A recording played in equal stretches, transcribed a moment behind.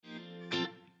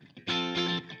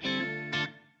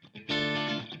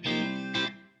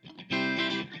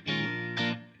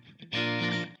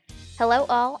Hello,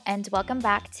 all, and welcome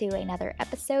back to another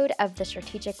episode of the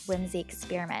Strategic Whimsy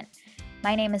Experiment.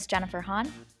 My name is Jennifer Hahn.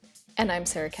 And I'm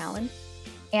Sarah Callan.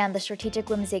 And the Strategic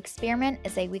Whimsy Experiment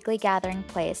is a weekly gathering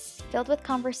place filled with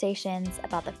conversations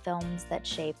about the films that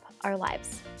shape our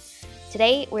lives.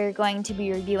 Today, we're going to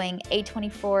be reviewing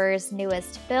A24's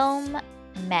newest film,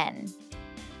 Men.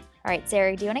 All right,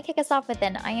 Sarah, do you want to kick us off with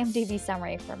an IMDb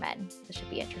summary for Men? This should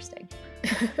be interesting.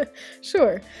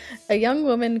 Sure. A young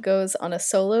woman goes on a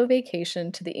solo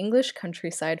vacation to the English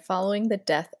countryside following the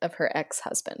death of her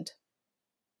ex-husband.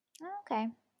 Okay,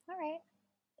 all right.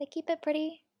 They keep it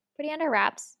pretty under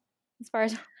wraps as far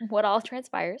as what all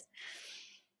transpires.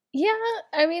 Yeah,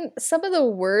 I mean, some of the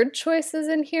word choices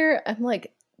in here, I'm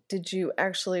like, did you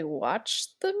actually watch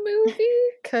the movie?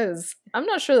 Because I'm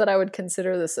not sure that I would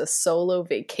consider this a solo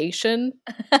vacation.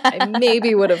 I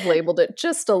maybe would have labeled it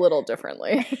just a little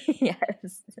differently.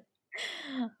 Yes.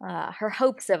 Her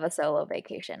hopes of a solo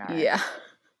vacation are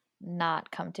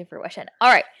not come to fruition. All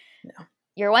right. No.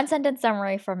 Your one-sentence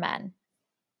summary for Men.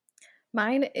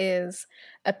 Mine is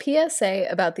a PSA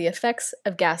about the effects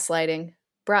of gaslighting,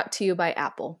 brought to you by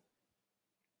Apple.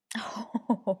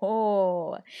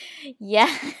 Oh,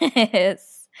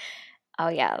 yes. Oh,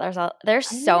 yeah. There's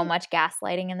so much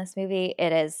gaslighting in this movie.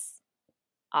 It is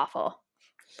awful.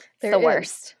 It's the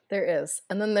worst. There is.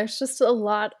 And then there's just a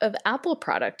lot of Apple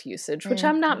product usage, which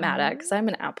I'm not mad at because I'm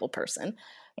an Apple person.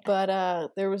 Yeah.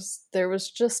 But there was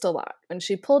just a lot. When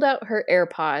she pulled out her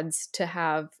AirPods to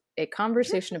have a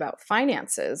conversation about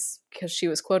finances because she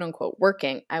was quote unquote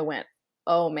working, I went,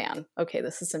 oh man, okay,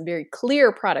 this is some very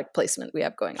clear product placement we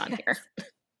have going on here.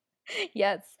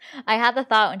 Yes. I had the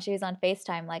thought when she was on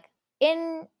FaceTime, like,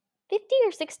 in 50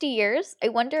 or 60 years, I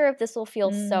wonder if this will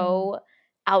feel so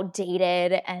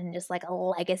outdated and just like a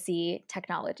legacy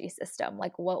technology system.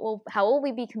 Like, how will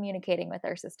we be communicating with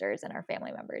our sisters and our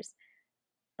family members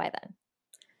by then?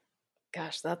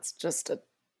 Gosh, that's just a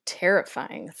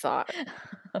terrifying thought.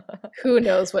 Who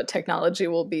knows what technology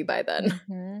will be by then?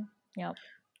 Mm-hmm. Yep.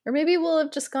 Or maybe we'll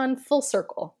have just gone full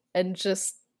circle and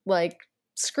just like,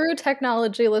 screw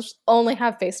technology, let's only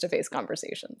have face-to-face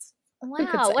conversations.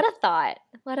 Wow, what a thought.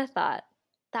 What a thought.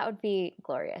 That would be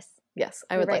glorious. Yes,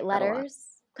 I would write like letters.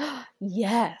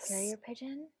 Yes. Carrier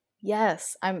pigeon?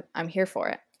 Yes, I'm here for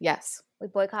it. Yes. We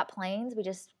boycott planes, we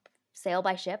just sail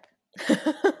by ship.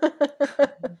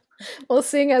 Well,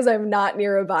 seeing as I'm not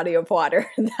near a body of water,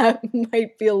 that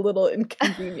might be a little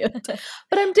inconvenient.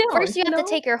 But I'm down. First, you have to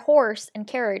take your horse and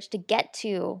carriage to get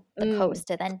to the coast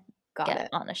to then get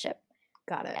on the ship.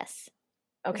 Got it. Yes.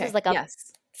 Okay. This is like a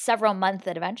several-month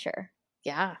adventure.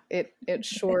 Yeah, it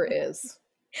sure is.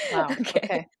 Wow.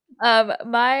 Okay.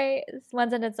 My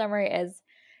one-sentence summary is,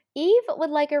 Eve would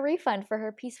like a refund for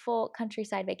her peaceful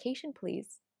countryside vacation,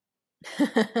 please.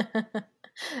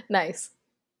 Nice.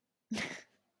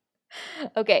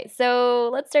 Okay, so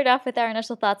let's start off with our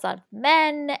initial thoughts on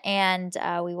Men, and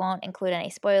we won't include any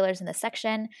spoilers in this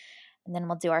section, and then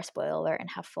we'll do our spoiler and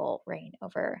have full reign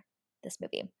over this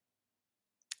movie.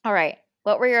 All right,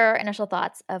 what were your initial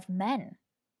thoughts of Men?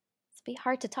 It's be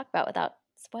hard to talk about without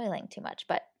spoiling too much,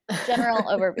 but general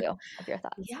overview of your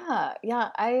thoughts.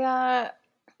 Yeah.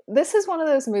 This is one of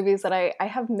those movies that I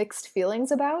have mixed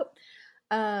feelings about.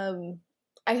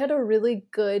 I had a really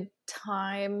good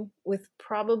time with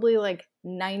probably like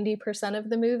 90% of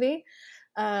the movie.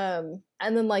 And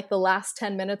then like the last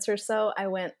 10 minutes or so, I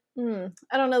went,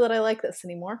 I don't know that I like this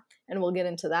anymore. And we'll get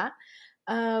into that.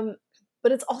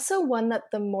 But it's also one that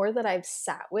the more that I've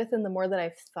sat with and the more that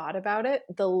I've thought about it,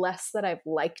 the less that I've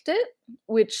liked it,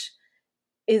 which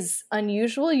is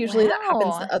unusual. Usually that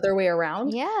happens the other way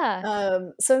around. Yeah.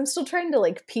 So I'm still trying to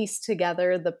like piece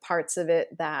together the parts of it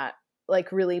that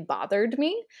like really bothered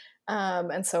me.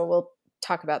 And so we'll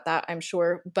talk about that, I'm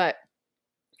sure. But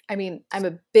I mean, I'm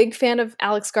a big fan of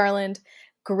Alex Garland,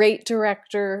 great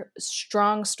director,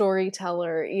 strong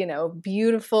storyteller,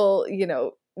 beautiful,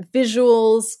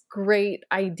 visuals, great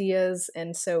ideas.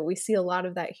 And so we see a lot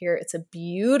of that here. It's a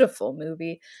beautiful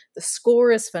movie. The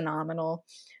score is phenomenal.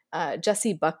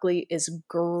 Jessie Buckley is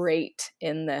great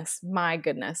in this. My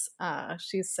goodness.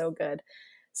 She's so good.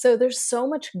 So there's so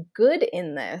much good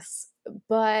in this,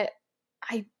 but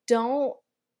I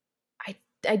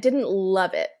didn't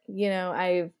love it.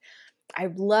 I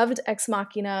loved Ex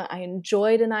Machina. I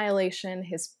enjoyed Annihilation,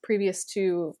 his previous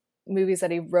two movies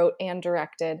that he wrote and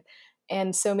directed.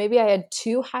 And so maybe I had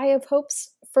too high of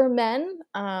hopes for Men,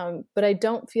 but I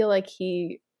don't feel like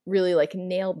he really like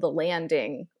nailed the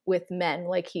landing with Men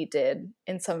like he did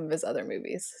in some of his other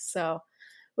movies. So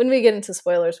when we get into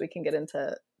spoilers, we can get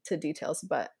into details.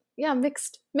 But yeah,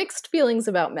 mixed feelings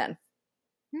about Men.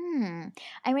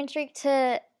 I'm intrigued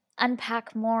to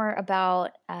unpack more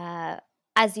about,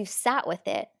 as you've sat with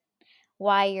it,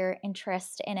 why your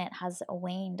interest in it has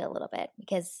waned a little bit,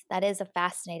 because that is a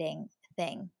fascinating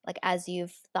thing. Like, as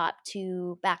you've thought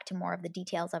to back to more of the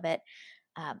details of it,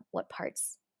 what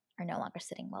parts are no longer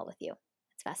sitting well with you.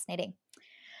 It's fascinating.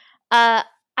 Uh,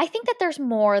 I think that there's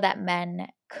more that men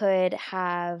could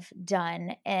have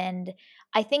done, and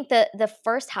I think that the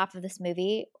first half of this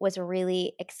movie was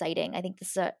really exciting. I think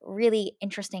this is a really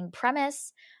interesting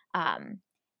premise. Um,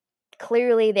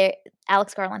 Clearly,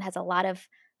 Alex Garland has a lot of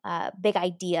big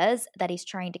ideas that he's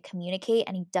trying to communicate,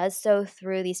 and he does so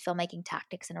through these filmmaking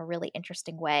tactics in a really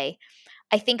interesting way.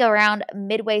 I think around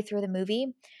midway through the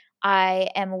movie, I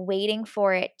am waiting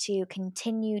for it to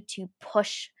continue to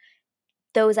push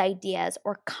those ideas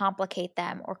or complicate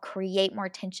them or create more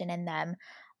tension in them,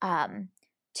 um,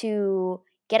 to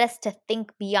get us to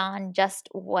think beyond just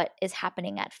what is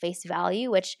happening at face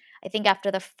value, which I think after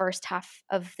the first half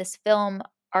of this film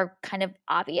are kind of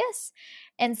obvious.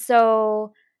 And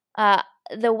so, uh,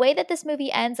 the way that this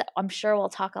movie ends, I'm sure we'll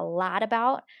talk a lot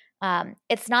about.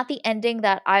 It's not the ending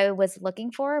that I was looking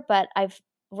for, but I've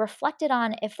reflected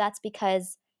on if that's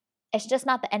because it's just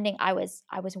not the ending I was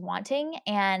wanting,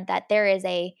 and that there is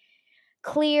a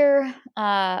clear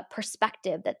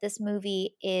perspective that this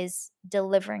movie is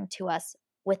delivering to us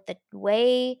with the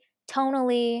way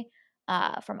tonally,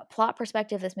 from a plot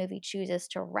perspective, this movie chooses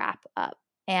to wrap up.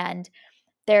 And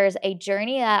there's a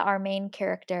journey that our main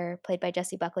character, played by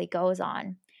Jessie Buckley, goes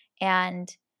on.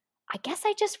 And I guess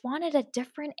I just wanted a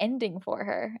different ending for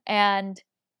her. And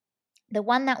the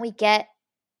one that we get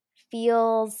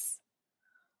feels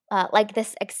like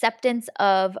this acceptance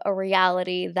of a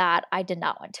reality that I did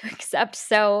not want to accept.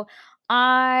 So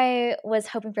I was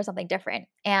hoping for something different.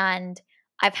 And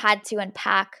I've had to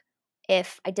unpack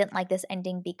if I didn't like this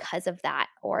ending because of that,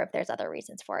 or if there's other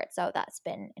reasons for it. So that's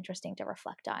been interesting to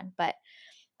reflect on. But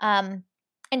um,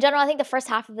 in general, I think the first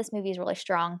half of this movie is really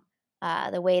strong.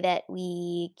 The way that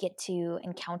we get to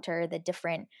encounter the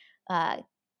different uh,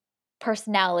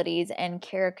 personalities and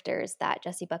characters that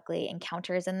Jessie Buckley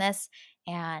encounters in this.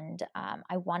 And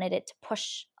I wanted it to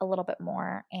push a little bit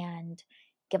more and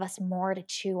give us more to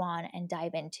chew on and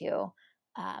dive into,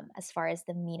 as far as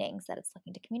the meanings that it's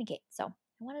looking to communicate. So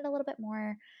I wanted a little bit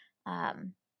more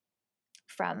um,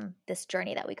 from this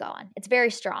journey that we go on. It's very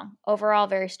strong. Overall,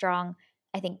 very strong.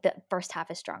 I think the first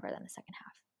half is stronger than the second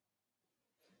half.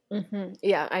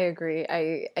 Yeah, I agree.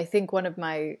 I think one of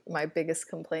my biggest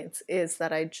complaints is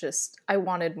that I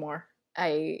wanted more.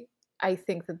 I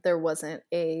think that there wasn't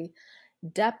a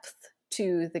depth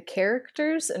to the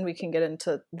characters, and we can get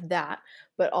into that,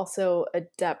 but also a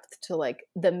depth to like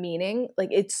the meaning. Like,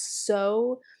 it's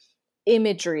so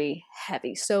imagery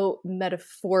heavy, so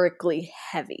metaphorically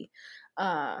heavy.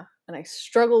 And I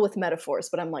struggle with metaphors,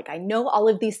 but I'm like, I know all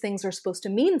of these things are supposed to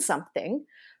mean something,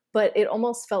 but it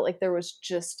almost felt like there was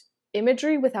just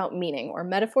imagery without meaning, or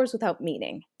metaphors without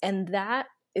meaning. And that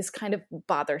is kind of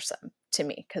bothersome to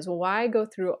me, because why go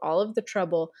through all of the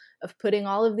trouble of putting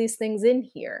all of these things in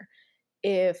here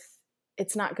if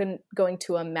it's not going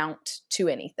to amount to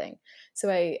anything? So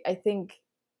I think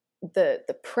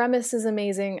the premise is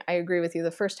amazing. I agree with you.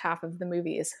 The first half of the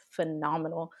movie is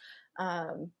phenomenal.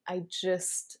 I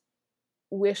just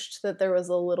wished that there was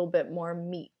a little bit more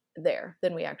meat there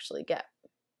than we actually get.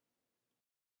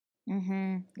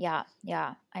 Yeah,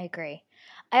 yeah, I agree.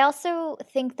 I also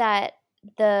think that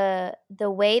the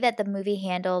way that the movie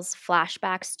handles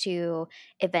flashbacks to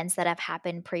events that have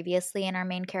happened previously in our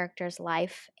main character's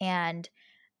life, and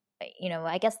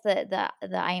I guess the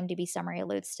IMDb summary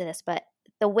alludes to this, but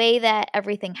the way that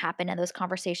everything happened and those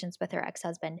conversations with her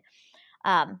ex-husband,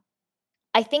 um,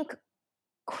 I think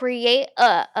create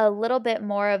a little bit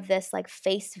more of this like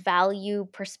face value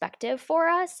perspective for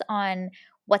us on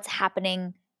what's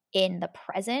happening in the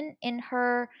present in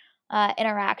her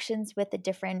interactions with the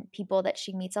different people that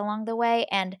she meets along the way.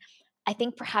 And I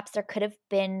think perhaps there could have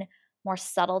been more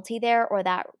subtlety there, or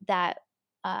that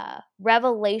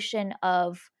revelation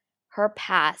of her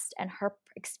past and her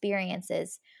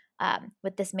experiences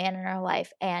with this man in her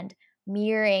life, and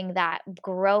mirroring that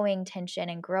growing tension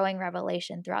and growing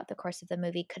revelation throughout the course of the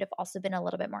movie could have also been a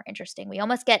little bit more interesting. We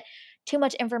almost get too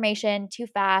much information too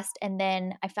fast, and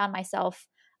then I found myself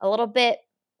a little bit,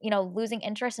 losing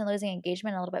interest and losing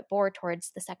engagement, a little bit bored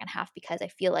towards the second half, because I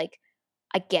feel like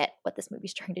I get what this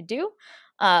movie's trying to do.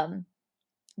 Um,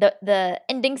 the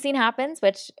ending scene happens,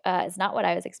 which is not what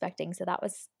I was expecting, so that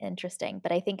was interesting.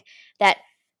 But I think that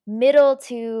middle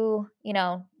to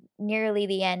nearly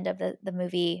the end of the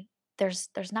movie, there's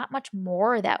not much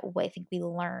more that I think we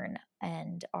learn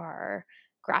and are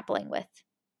grappling with.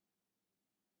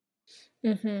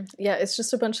 Yeah, it's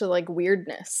just a bunch of like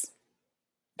weirdness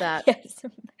that, Yes.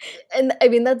 and I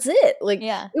mean, that's it. Like,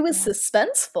 Yeah. it was Yeah.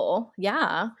 suspenseful,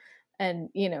 yeah, and,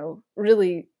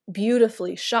 really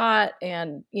beautifully shot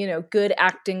and, good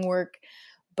acting work,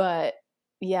 but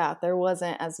yeah, there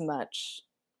wasn't as much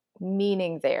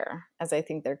meaning there as I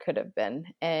think there could have been.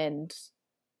 And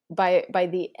by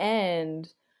the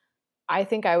end, I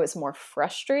think I was more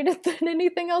frustrated than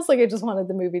anything else. Like, I just wanted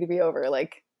the movie to be over.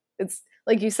 Like, it's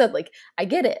like you said, like, I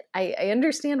get it. I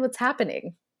understand what's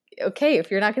happening. Okay, if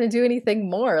you're not going to do anything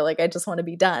more, like, I just want to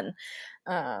be done.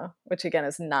 Which again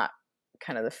is not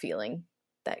kind of the feeling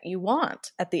that you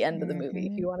want at the end of the movie.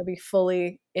 Hmm. You want to be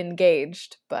fully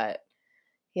engaged. But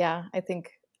yeah, I think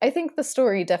the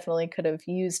story definitely could have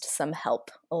used some help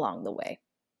along the way.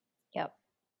 Yep.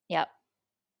 Yep.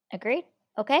 Agreed.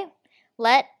 Okay.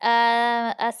 Let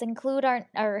us include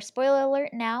our spoiler alert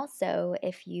now. So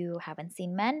if you haven't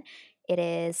seen Men, it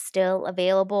is still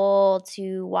available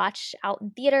to watch out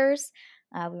in theaters.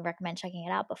 We recommend checking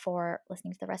it out before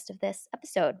listening to the rest of this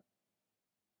episode.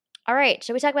 All right.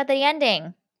 Should we talk about the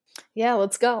ending? Yeah,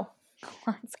 let's go.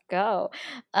 Let's go.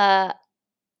 Uh,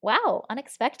 wow.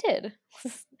 Unexpected.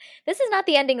 This is not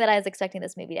the ending that I was expecting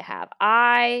this movie to have.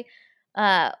 I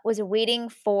was waiting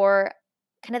for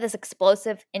kind of this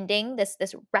explosive ending, this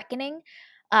reckoning.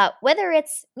 Whether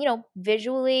it's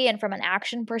visually and from an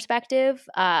action perspective,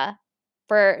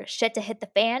 for shit to hit the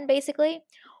fan, basically,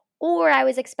 or I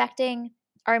was expecting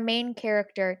our main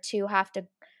character to have to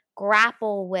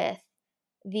grapple with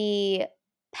the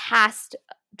past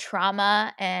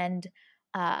trauma and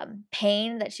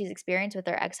pain that she's experienced with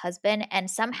her ex-husband and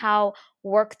somehow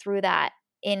work through that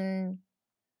in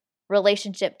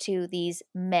relationship to these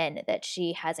men that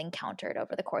she has encountered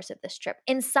over the course of this trip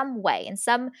in some way, in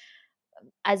some,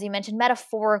 as you mentioned,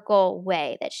 metaphorical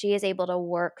way that she is able to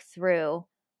work through,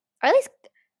 or at least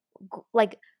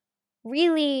like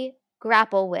really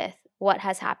grapple with what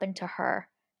has happened to her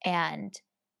and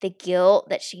the guilt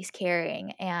that she's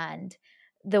carrying and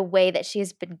the way that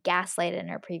she's been gaslighted in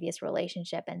her previous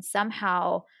relationship and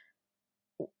somehow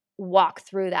walk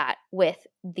through that with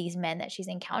these men that she's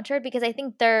encountered, because I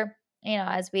think they're,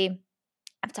 as we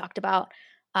have talked about,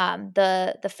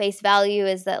 the face value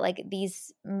is that like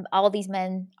all these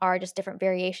men are just different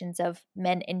variations of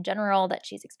men in general that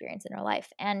she's experienced in her life.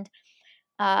 And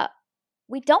uh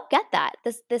we don't get that.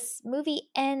 This movie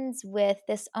ends with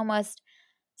this almost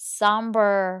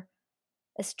somber,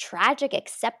 this tragic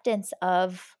acceptance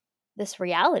of this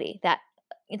reality that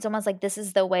it's almost like this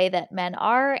is the way that men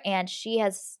are, and she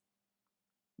has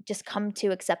just come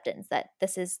to acceptance that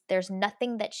there's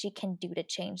nothing that she can do to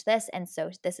change this, and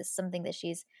so this is something that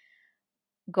she's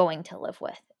going to live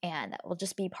with and that will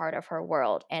just be part of her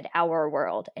world and our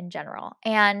world in general.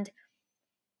 And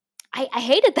I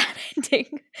hated that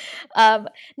ending.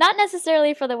 Not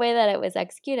necessarily for the way that it was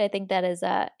executed. I think that is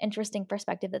a interesting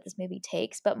perspective that this movie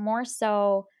takes, but more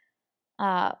so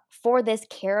for this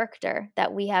character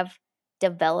that we have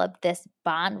developed this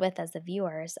bond with as the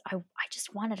viewers. I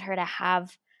just wanted her to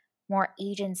have more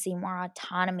agency, more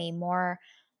autonomy, more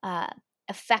uh,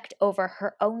 effect over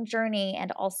her own journey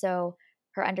and also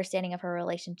her understanding of her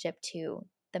relationship to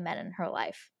the men in her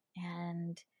life.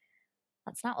 And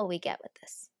that's not what we get with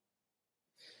this.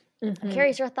 I'm Mm-hmm.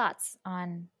 curious your thoughts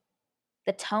on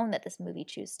the tone that this movie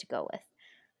chooses to go with.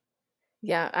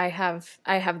 Yeah, I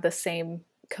have the same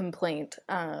complaint.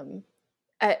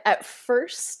 At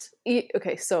first,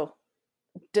 okay, so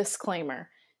disclaimer.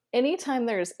 Anytime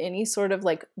there's any sort of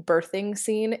like birthing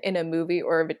scene in a movie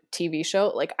or a TV show,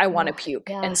 like I want to Oh, puke.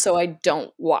 yeah. And so I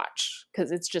don't watch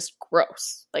because it's just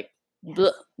gross. Like, Yes.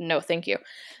 bleh, no, thank you.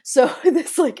 So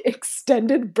this like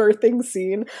extended birthing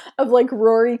scene of like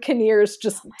Rory Kinnears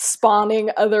just spawning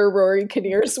other Rory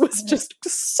Kinnears was just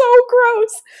so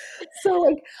gross. So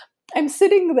like I'm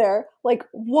sitting there, like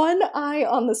one eye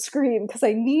on the screen because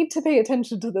I need to pay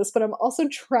attention to this, but I'm also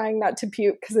trying not to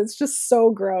puke because it's just so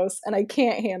gross and I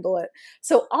can't handle it.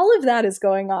 So all of that is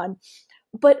going on.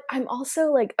 But I'm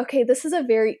also like, okay, this is a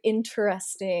very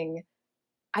interesting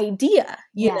idea,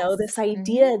 Yes. this Mm-hmm.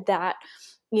 idea that,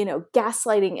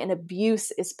 gaslighting and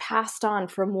abuse is passed on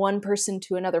from one person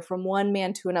to another, from one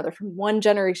man to another, from one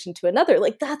generation to another.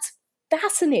 Like, that's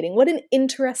fascinating. What an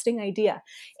interesting idea.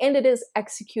 And it is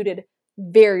executed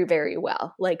very, very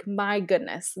well. Like, my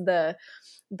goodness, the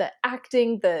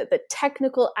acting, the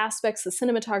technical aspects, the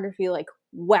cinematography, like,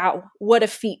 wow, what a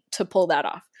feat to pull that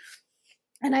off.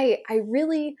 And I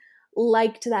really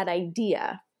liked that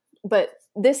idea. But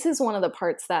this is one of the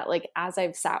parts that, like, as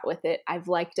I've sat with it, I've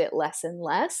liked it less and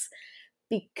less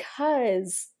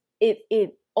because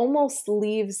it almost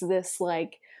leaves this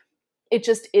like, it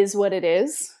just is what it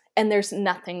is. and there's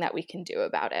nothing that we can do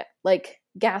about it. Like,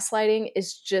 gaslighting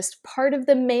is just part of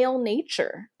the male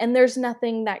nature, and there's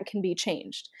nothing that can be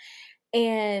changed.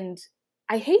 And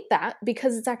I hate that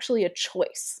because it's actually a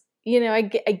choice. I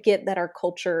get that our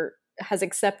culture has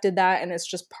accepted that, and it's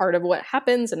just part of what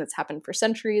happens, and it's happened for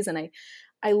centuries. And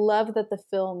I love that the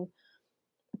film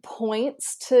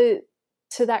points to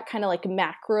that kind of like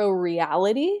macro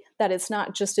reality, that it's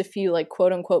not just a few like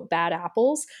quote unquote bad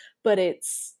apples, but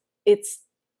it's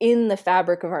in the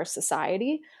fabric of our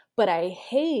society. But I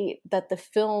hate that the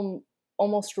film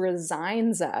almost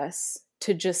resigns us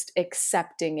to just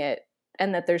accepting it,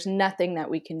 and that there's nothing that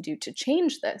we can do to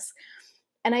change this.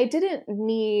 And I didn't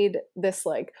need this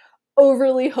like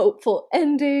overly hopeful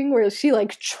ending where she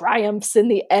like triumphs in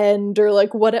the end, or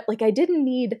like what, like I didn't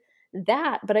need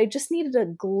that, but I just needed a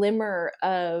glimmer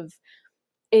of,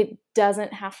 it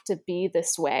doesn't have to be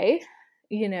this way.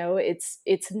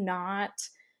 It's not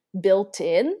built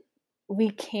in. We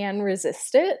can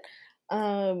resist it.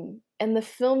 And the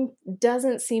film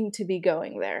doesn't seem to be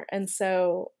going there. And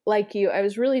so, like you, I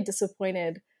was really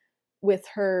disappointed with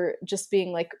her just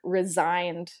being like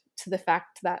resigned to the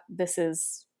fact that this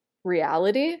is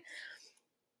reality.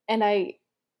 And I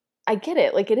get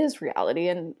it. Like, it is reality,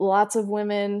 and lots of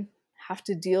women have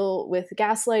to deal with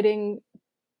gaslighting.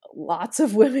 Lots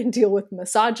of women deal with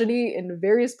misogyny in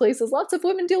various places. Lots of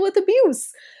women deal with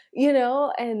abuse,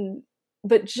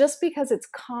 but just because it's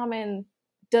common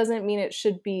doesn't mean it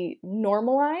should be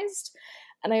normalized.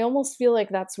 And I almost feel like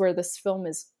that's where this film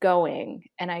is going.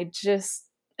 And I just,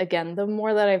 again, the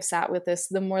more that I've sat with this,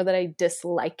 the more that I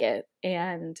dislike it.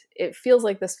 And it feels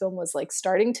like this film was like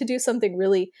starting to do something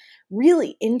really,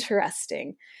 really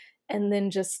interesting, and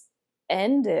then just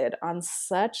ended on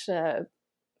such a,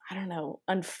 I don't know,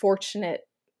 unfortunate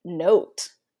note.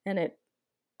 And it,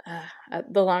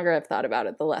 the longer I've thought about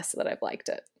it, the less that I've liked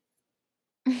it.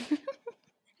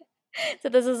 So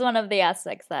this is one of the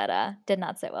aspects that did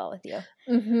not sit well with you.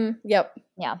 Mm-hmm. Yep.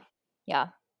 Yeah.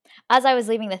 As I was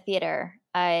leaving the theater,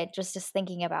 I just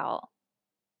thinking about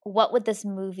what would this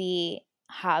movie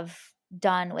have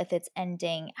done with its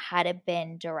ending had it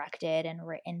been directed and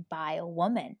written by a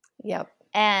woman. Yep.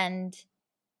 And,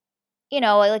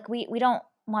 like we don't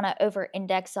want to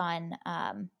over-index on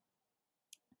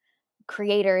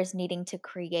creators needing to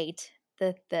create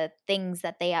the things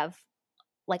that they have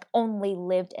like only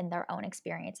lived in their own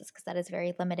experiences, because that is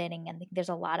very limiting, and there's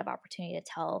a lot of opportunity to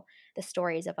tell the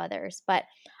stories of others. But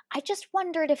I just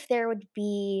wondered if there would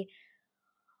be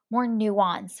more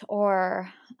nuance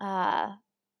or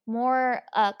more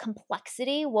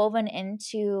complexity woven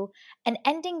into an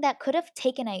ending that could have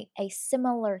taken a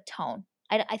similar tone.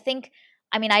 I think,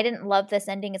 I mean, I didn't love this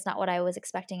ending. It's not what I was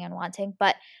expecting and wanting,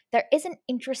 but there is an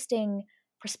interesting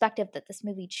perspective that this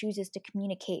movie chooses to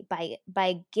communicate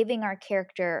by giving our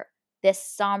character this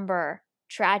somber,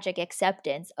 tragic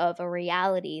acceptance of a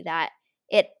reality that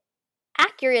it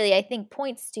accurately, I think,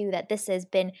 points to that this has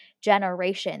been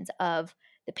generations of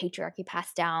the patriarchy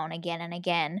passed down again and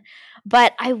again.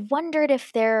 But I wondered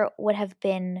if there would have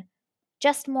been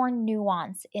just more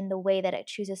nuance in the way that it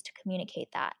chooses to communicate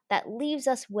that leaves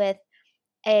us with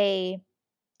an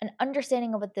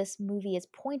understanding of what this movie is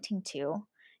pointing to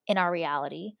in our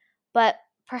reality, but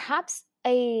perhaps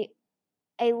a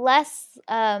less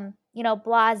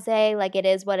blasé, like it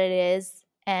is what it is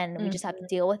and we just have to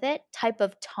deal with it type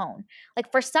of tone.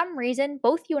 Like, for some reason,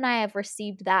 both you and I have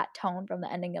received that tone from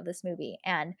the ending of this movie,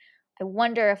 and I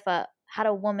wonder if had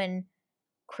a woman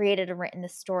created and written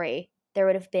this story, there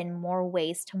would have been more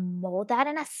ways to mold that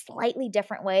in a slightly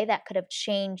different way that could have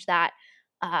changed that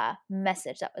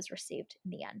message that was received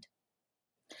in the end.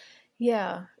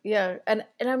 Yeah. And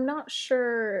I'm not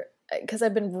sure, because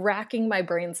I've been racking my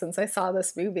brain since I saw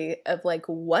this movie of like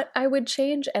what I would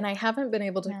change, and I haven't been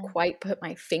able to quite put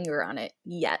my finger on it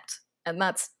yet. And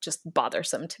that's just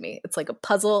bothersome to me. It's like a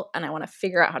puzzle, and I want to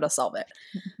figure out how to solve it.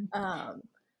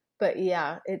 But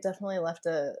yeah, it definitely left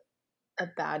a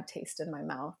bad taste in my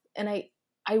mouth. And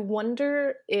I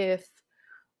wonder if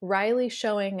Riley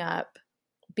showing up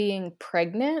being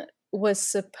pregnant was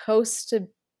supposed to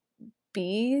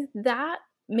be that,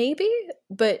 maybe,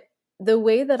 but the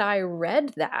way that I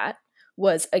read that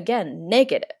was, again,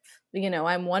 negative.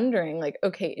 I'm wondering, like,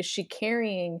 okay, is she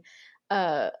carrying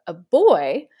a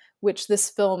boy, which this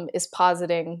film is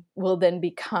positing will then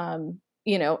become,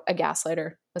 a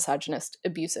gaslighter, misogynist,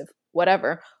 abusive,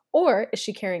 whatever, or is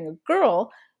she carrying a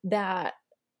girl that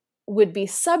would be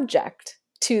subject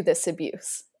to this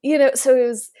abuse? So it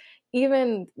was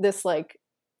even this, like,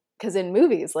 because in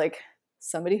movies, like,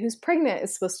 somebody who's pregnant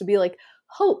is supposed to be like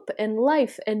hope and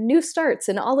life and new starts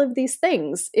and all of these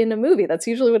things in a movie. That's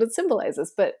usually what it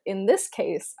symbolizes. But in this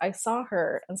case, I saw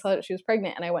her and saw that she was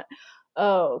pregnant, and I went,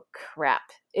 oh crap,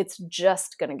 it's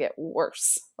just going to get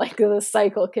worse. Like the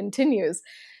cycle continues.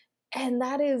 And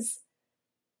that is,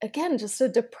 again, just a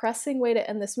depressing way to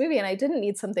end this movie. And I didn't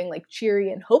need something like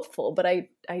cheery and hopeful, but I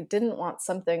didn't want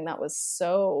something that was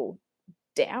so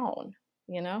down,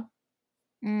 you know?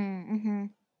 Mm-hmm.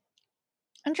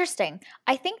 Interesting.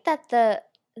 I think that the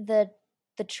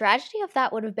tragedy of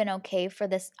that would have been okay for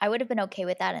this. I would have been okay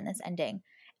with that in this ending.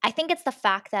 I think it's the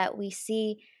fact that we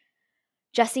see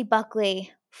Jessie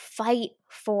Buckley fight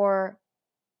for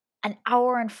an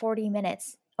hour and 40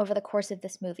 minutes over the course of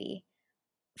this movie,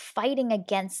 fighting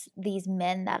against these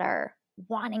men that are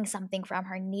wanting something from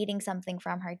her, needing something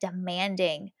from her,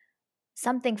 demanding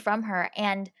something from her.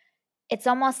 And it's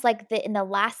almost like in the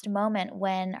last moment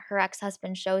when her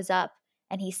ex-husband shows up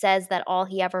and he says that all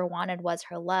he ever wanted was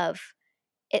her love,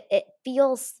 it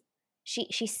feels she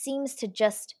seems to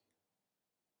just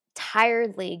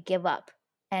tiredly give up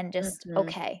and just Mm-hmm.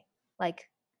 okay. Like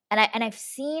I've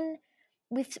seen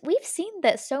we've seen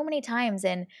this so many times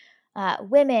in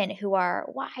women who are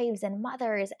wives and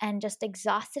mothers and just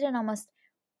exhausted and almost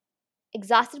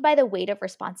exhausted by the weight of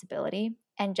responsibility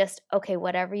and just okay,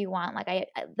 whatever you want. Like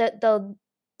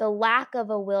the lack of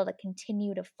a will to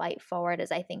continue to fight forward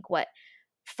is, I think, what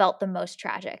felt the most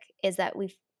tragic, is that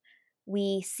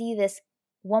we see this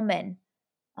woman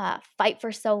fight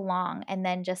for so long and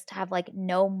then just have like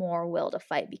no more will to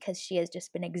fight because she has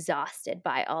just been exhausted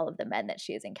by all of the men that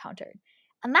she has encountered.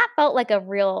 And that felt like a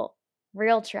real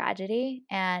tragedy.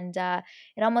 And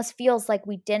it almost feels like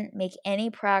we didn't make any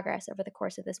progress over the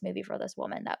course of this movie for this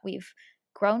woman that we've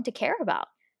grown to care about.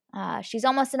 She's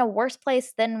almost in a worse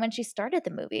place than when she started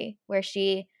the movie, where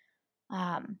she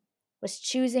was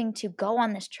choosing to go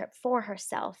on this trip for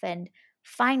herself and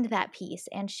find that peace.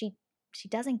 And she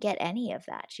doesn't get any of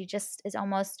that. She just is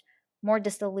almost more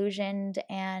disillusioned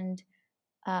and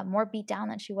more beat down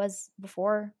than she was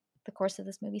before the course of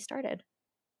this movie started.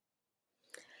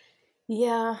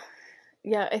 Yeah.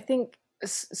 Yeah, I think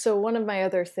so. One of my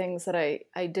other things that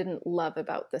I didn't love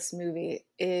about this movie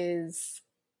is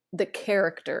the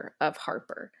character of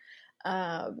Harper.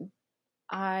 Um,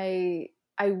 I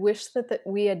I wish that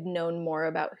we had known more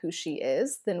about who she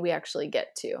is than we actually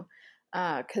get to,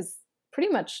 because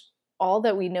pretty much all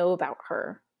that we know about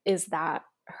her is that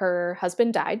her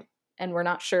husband died, and we're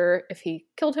not sure if he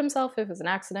killed himself, if it was an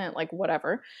accident, like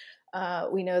whatever.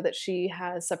 We know that she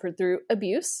has suffered through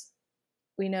abuse.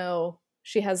 We know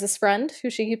she has this friend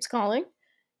who she keeps calling.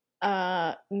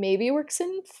 Maybe works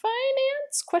in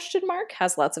finance? Question mark.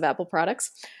 Has lots of Apple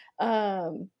products.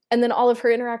 And then all of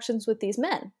her interactions with these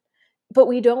men. But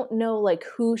we don't know like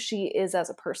who she is as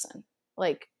a person.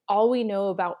 Like all we know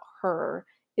about her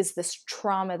is this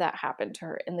trauma that happened to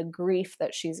her and the grief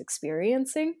that she's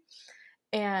experiencing.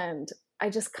 And I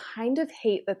just kind of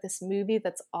hate that this movie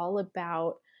that's all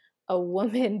about a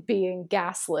woman being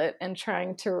gaslit and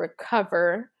trying to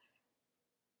recover,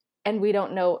 and we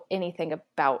don't know anything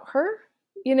about her.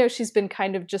 You know, she's been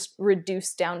kind of just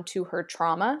reduced down to her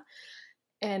trauma.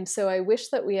 And so I wish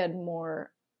that we had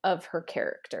more of her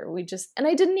character. And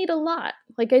I didn't need a lot.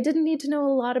 Like, I didn't need to know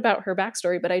a lot about her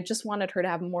backstory, but I just wanted her to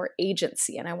have more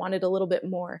agency, and I wanted a little bit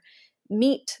more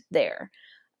meat there.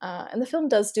 And the film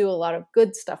does do a lot of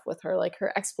good stuff with her. Like,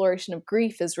 her exploration of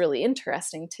grief is really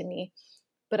interesting to me,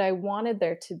 but I wanted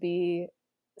there to be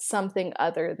something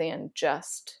other than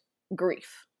just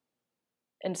grief.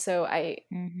 And so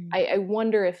Mm-hmm. I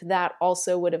wonder if that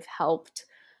also would have helped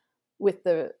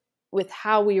with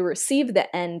how we receive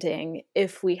the ending,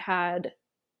 if we had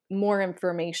more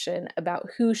information about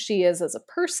who she is as a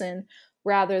person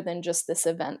rather than just this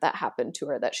event that happened to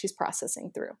her that she's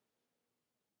processing through.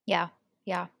 Yeah,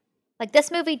 yeah. Like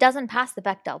this movie doesn't pass the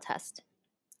Bechdel test,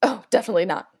 Oh, definitely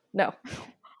not. No.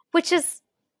 which is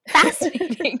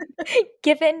fascinating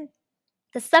given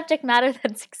the subject matter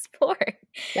that's explored.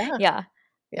 Yeah. Yeah, Yeah.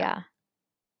 yeah.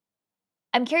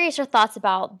 I'm curious your thoughts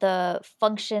about the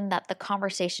function that the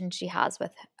conversation she has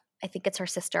with, I think it's her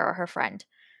sister or her friend,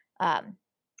 um,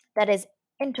 that is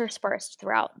interspersed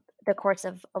throughout the course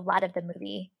of a lot of the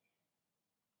movie.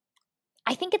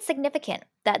 I think it's significant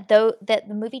that that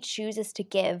the movie chooses to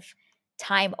give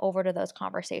time over to those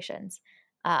conversations.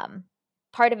 Um,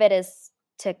 Part of it is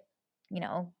to,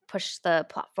 push the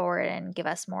plot forward and give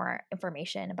us more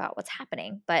information about what's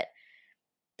happening, but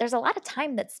there's a lot of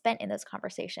time that's spent in those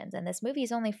conversations, and this movie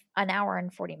is only an hour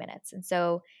and 40 minutes, and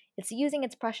so it's using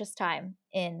its precious time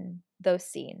in those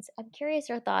scenes. I'm curious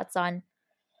your thoughts on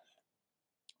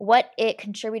what it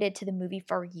contributed to the movie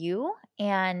for you,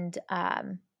 and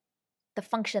the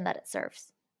function that it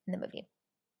serves in the movie.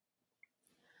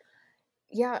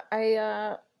 Yeah,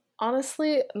 I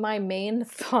honestly, my main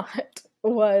thought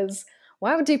was,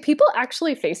 wow, do people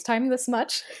actually FaceTime this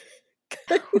much?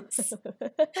 'Cause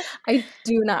I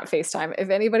do not FaceTime. If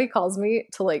anybody calls me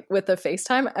to like with a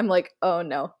FaceTime, I'm like, oh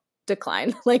no,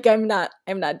 decline. Like I'm not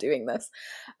doing this.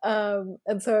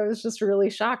 And so I was just really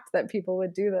shocked that people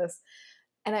would do this.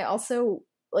 And I also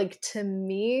like, to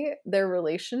me, their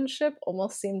relationship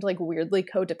almost seemed like weirdly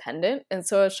codependent. And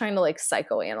so I was trying to like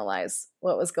psychoanalyze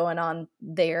what was going on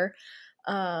there.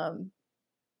 Um,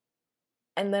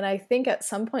 and then I think at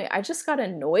some point I just got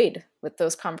annoyed with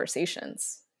those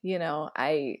conversations. You know,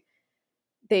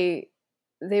 they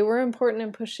they were important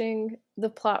in pushing the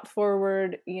plot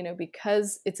forward, you know,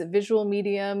 because it's a visual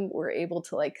medium. We're able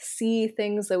to like see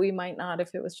things that we might not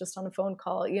if it was just on a phone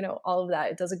call, you know, all of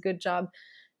that. It does a good job,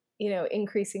 you know,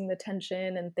 increasing the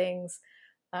tension and things.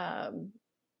 Um,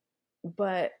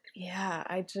 but yeah,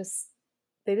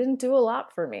 they didn't do a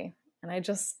lot for me. And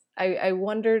I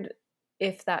wondered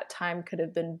if that time could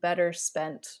have been better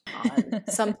spent on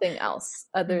something else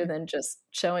other Mm. than just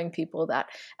showing people that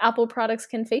Apple products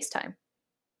can FaceTime.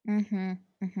 Mhm,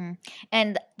 mhm,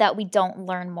 and that we don't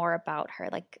learn more about her,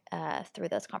 like, through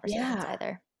those conversations Yeah.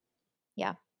 either.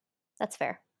 Yeah, that's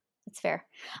fair. That's fair.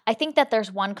 I think that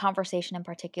there's one conversation in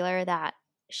particular that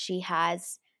she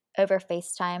has over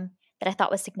FaceTime that I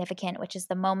thought was significant, which is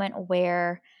the moment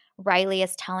where Riley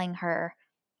is telling her,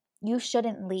 "You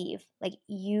shouldn't leave. Like,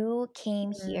 you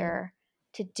came Mm. here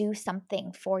to do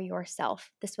something for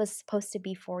yourself. This was supposed to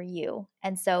be for you."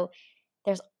 And so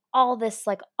there's all this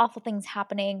like awful things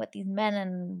happening with these men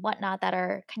and whatnot that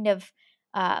are kind of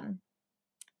um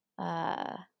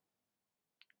uh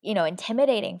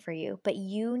intimidating for you, but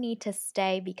you need to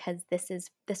stay because this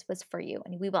was for you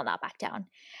and we will not back down.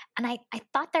 And I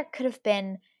thought there could have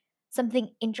been something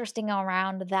interesting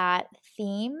around that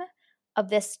theme of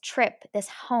this trip, this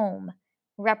home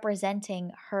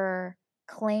representing her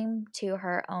claim to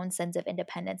her own sense of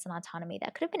independence and autonomy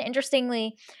that could have been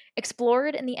interestingly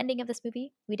explored in the ending of this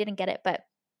movie. We didn't get it, but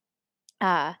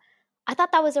uh I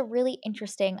thought that was a really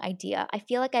interesting idea. I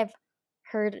feel like I've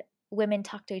heard women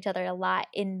talk to each other a lot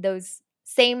in those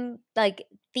same like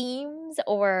themes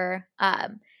or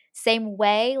same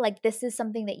way. Like this is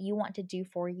something that you want to do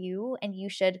for you and you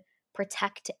should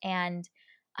protect and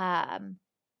um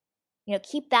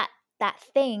keep that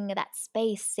thing, that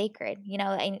space sacred.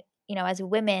 And as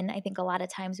women, I think a lot of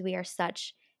times we are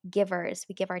such givers.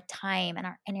 We give our time and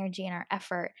our energy and our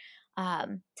effort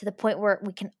to the point where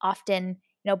we can often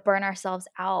burn ourselves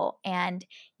out. And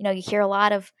you hear a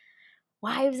lot of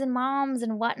wives and moms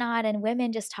and whatnot, and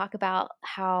women just talk about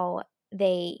how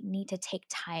they need to take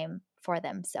time for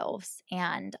themselves.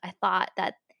 And I thought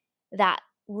that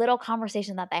little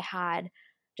conversation that they had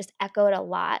just echoed a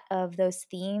lot of those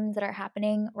themes that are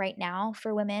happening right now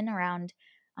for women around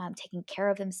taking care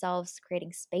of themselves,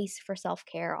 creating space for self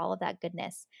care, all of that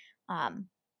goodness. I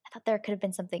thought there could have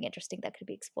been something interesting that could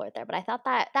be explored there, but I thought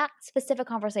that specific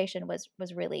conversation was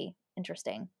really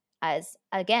interesting. As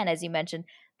again, as you mentioned,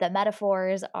 the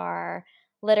metaphors are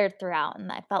littered throughout,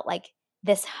 and I felt like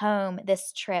this home,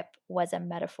 this trip was a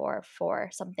metaphor for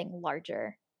something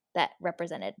larger that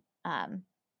represented a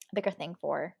bigger thing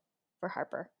for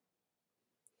Harper.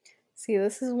 See,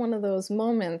 this is one of those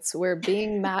moments where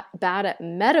being bad at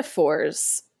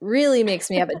metaphors really makes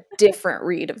me have a different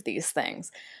read of these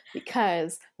things.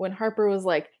 Because when Harper was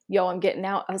like, yo, I'm getting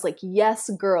out, I was like, yes,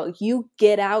 girl, you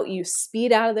get out, you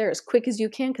speed out of there as quick as you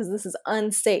can because this is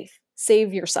unsafe.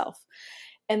 Save yourself.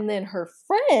 And then her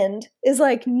friend is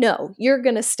like, no, you're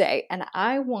going to stay. And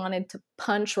I wanted to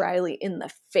punch Riley in the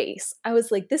face. I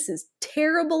was like, this is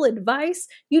terrible advice.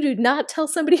 You do not tell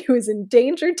somebody who is in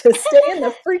danger to stay in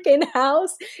the freaking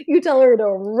house. You tell her to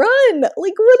run. Like,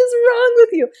 what is wrong with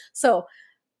you? So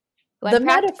When the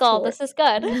practical, metaphor, this is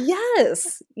good.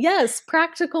 yes,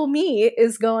 practical me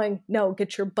is going, no,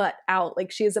 get your butt out.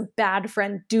 Like, she is a bad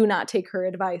friend. Do not take her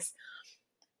advice.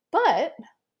 But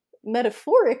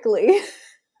metaphorically,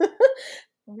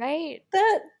 Right.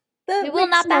 that We that will makes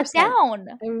not more back sense. down.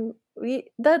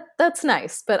 That's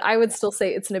nice, but I would still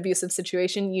say it's an abusive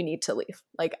situation. You need to leave.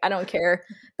 Like, I don't care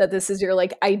that this is your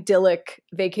like idyllic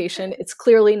vacation. It's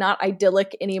clearly not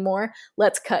idyllic anymore.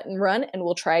 Let's cut and run, and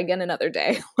we'll try again another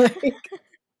day. Like,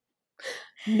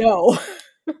 no.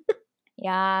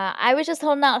 Yeah, I was just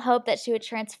holding out hope that she would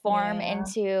transform Yeah.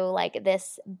 into like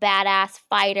this badass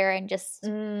fighter and just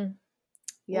Mm,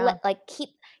 yeah. like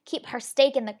keep her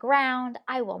stake in the ground.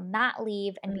 I will not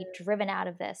leave and be Mm. driven out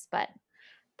of this. But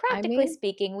I practically mean,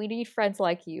 speaking, we need friends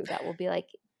like you that will be like,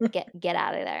 get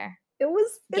out of there.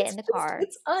 Get in the car.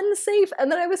 It's unsafe.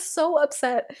 And then I was so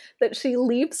upset that she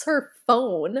leaves her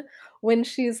phone when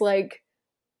she's like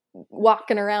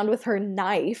walking around with her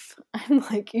knife. I'm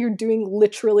like, you're doing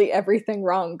literally everything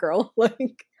wrong, girl.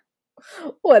 Like,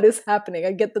 what is happening?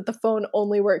 I get that the phone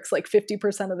only works like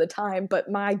 50% of the time,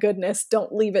 but my goodness,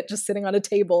 don't leave it just sitting on a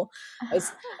table. I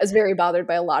was very bothered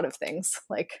by a lot of things.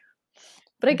 Like,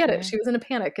 but I get it. Mhm. She was in a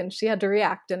panic and she had to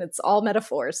react, and it's all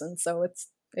metaphors, and so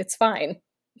it's fine.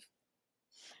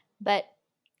 But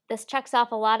this checks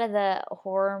off a lot of the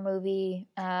horror movie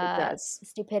It does.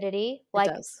 stupidity. It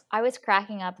Like, does. I was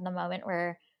cracking up in the moment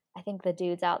where I think the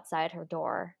dude's outside her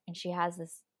door and she has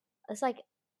this, it's like,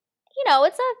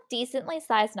 it's a decently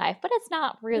sized knife, but it's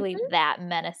not really Mhm. that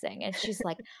menacing. And she's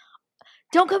like,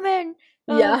 "Don't come in.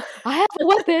 Yeah. I have a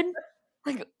weapon."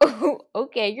 Like, oh,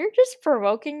 okay, you're just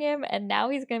provoking him, and now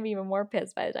he's gonna be even more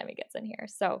pissed by the time he gets in here.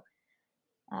 So,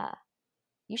 uh,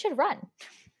 you should run.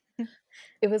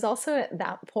 It was also at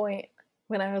that point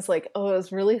when I was like, oh, it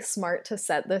was really smart to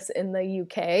set this in the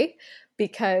UK,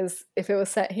 because if it was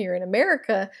set here in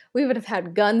America, we would have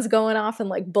had guns going off and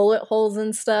like bullet holes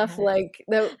and stuff. Yes. Like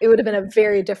it would have been a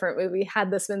very different movie had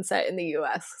this been set in the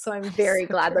US. So I'm very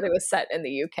So glad true. that it was set in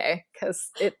the UK,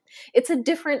 because it's a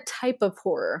different type of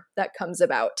horror that comes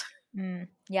about.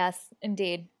 Yes,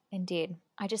 indeed, indeed.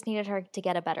 I just needed her to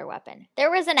get a better weapon.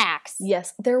 There was an axe.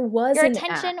 Yes, there was Your an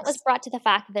attention was axe. brought to the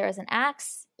fact that there was an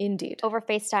axe Indeed. over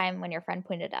FaceTime when your friend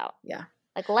pointed out. Yeah.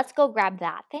 Like, let's go grab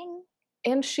that thing.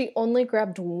 And she only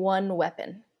grabbed one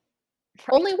weapon.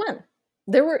 Only Right.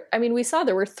 one. We saw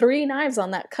there were 3 knives on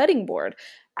that cutting board.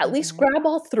 At least Mhm. grab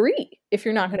all 3 if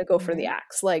you're not gonna go for the Mhm.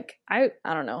 axe. Like, I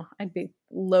don't know. I'd be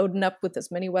loading up with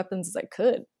as many weapons as I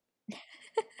could.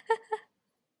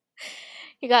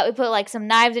 We put like some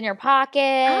knives in your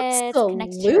pockets,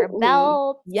 connected to your Absolutely.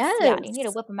 belt. Yeah, you need to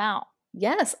Yes. whip them out.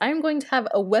 Yes, I'm going to have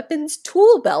a weapons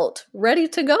tool belt ready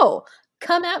to go.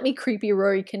 Come at me, creepy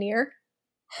Rory Kinnear.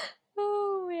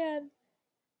 Oh man.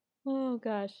 Oh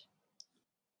gosh.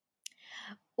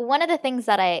 One of the things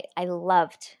that I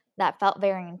loved that felt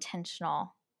very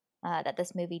intentional that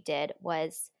this movie did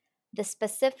was the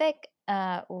specific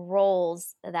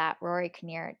roles that Rory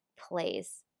Kinnear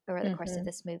plays over the course of Mhm.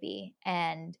 this movie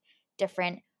and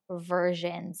different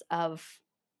versions of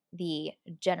the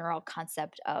general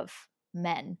concept of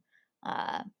men.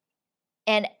 Uh,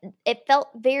 and it felt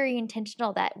very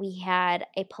intentional that we had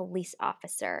a police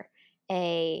officer,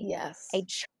 a Yes.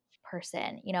 church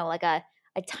person, like a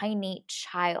tiny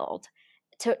child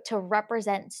to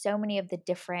represent so many of the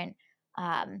different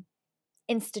um,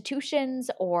 institutions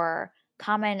or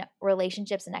common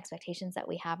relationships and expectations that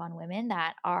we have on women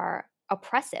that are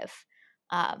oppressive.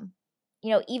 Um,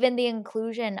 even the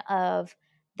inclusion of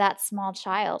that small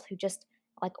child who just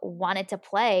like wanted to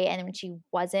play, and when she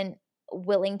wasn't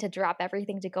willing to drop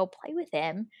everything to go play with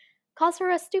him, calls her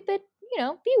a stupid,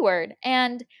 B word.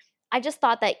 And I just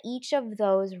thought that each of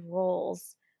those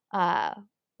roles uh,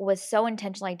 was so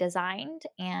intentionally designed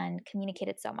and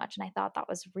communicated so much. And I thought that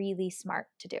was really smart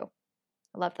to do.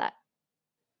 I love that.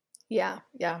 Yeah,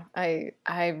 yeah,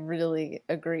 I really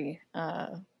agree.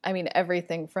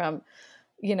 Everything from,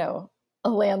 you know, a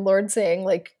landlord saying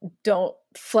like, "Don't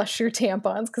flush your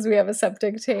tampons because we have a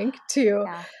septic tank," to,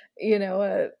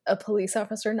 Yeah. a police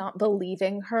officer not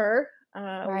believing her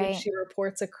when Right. she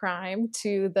reports a crime,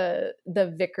 to the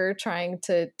vicar trying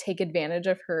to take advantage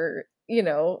of her,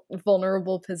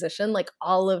 vulnerable position. Like,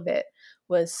 all of it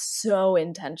was so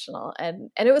intentional,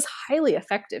 and it was highly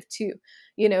effective too.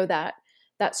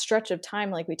 That stretch of time,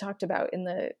 like we talked about in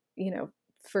the,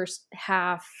 first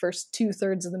half, first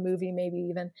 2/3 of the movie, maybe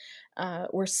even,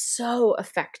 were so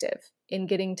effective in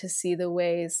getting to see the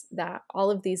ways that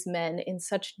all of these men in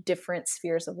such different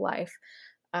spheres of life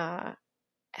uh,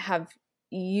 have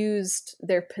used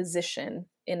their position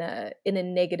in a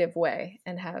negative way,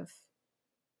 and have,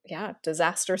 yeah,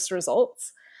 disastrous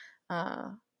results.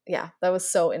 Uh, yeah, that was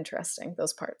so interesting,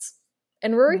 those parts.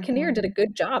 And Rory Kinnear did a Mhm.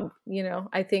 good job.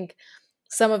 I think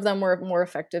some of them were more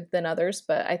effective than others,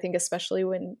 but I think especially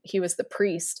when he was the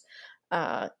priest,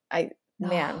 I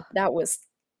man, Oh, that was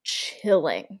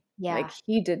chilling. Like, yeah.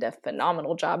 he did a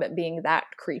phenomenal job at being that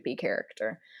creepy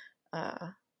character.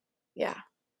 Uh, yeah.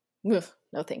 Ugh,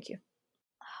 no, thank you.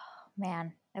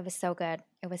 Man, it was so good.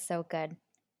 It was so good.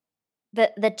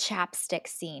 The chapstick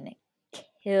scene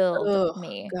killed Oh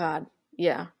me, God.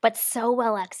 Yeah. but so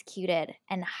well executed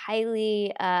and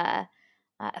highly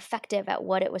effective at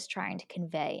what it was trying to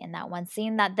convey in that one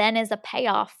scene that then is a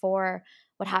payoff for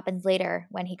what happens later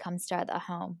when he comes to the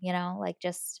home, like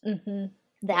just Hmm.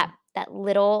 that Yeah. that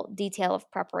little detail of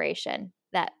preparation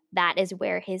that is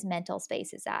where his mental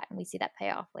space is at, and we see that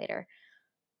payoff later.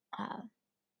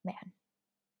 Man,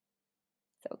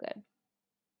 so good.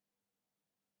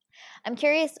 I'm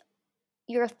curious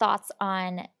your thoughts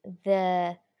on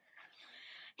the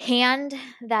hand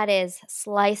that is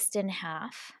sliced in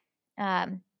half.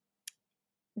 Um,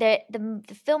 the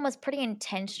film was pretty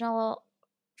intentional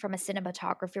from a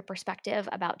cinematography perspective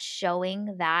about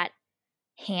showing that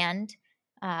hand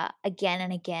again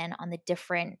and again on the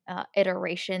different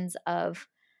iterations of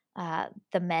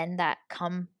the men that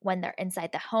come when they're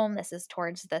inside the home. This is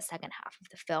towards the second half of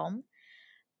the film.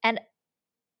 And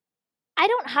I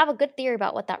don't have a good theory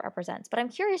about what that represents, but I'm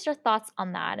curious your thoughts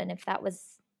on that and if that was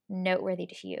noteworthy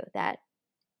to you, that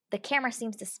the camera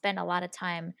seems to spend a lot of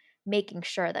time making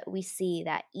sure that we see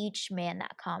that each man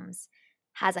that comes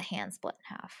has a hand split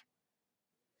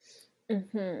in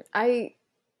half.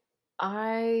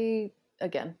 I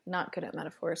again, not good at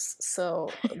metaphors. So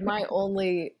my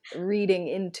only reading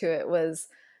into it was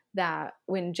that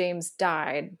when James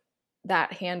died,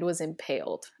 that hand was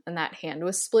impaled and that hand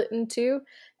was split in two.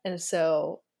 And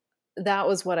so that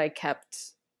was what I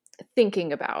kept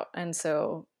thinking about. And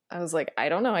so I was like, I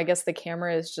don't know. I guess the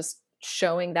camera is just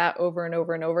showing that over and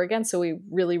over and over again. So we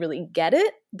really, really get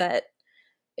it that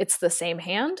it's the same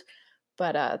hand.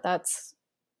 But that's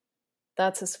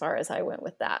as far as I went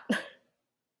with that.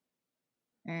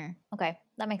 Okay,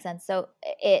 that makes sense. So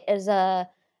it is a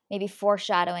maybe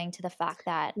foreshadowing to the fact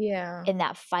that Yeah. in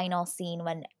that final scene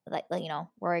when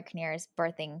Rory Kinnear is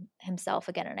birthing himself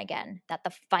again and again, that the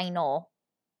final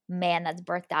man that's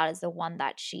birthed out is the one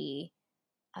that she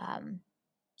um,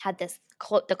 had the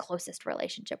closest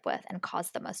relationship with and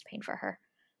caused the most pain for her.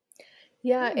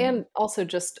 Yeah, Hmm. and also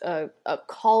just a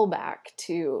callback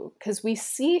to because we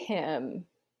see him,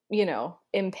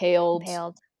 impaled,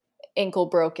 Impaled. ankle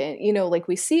broken, like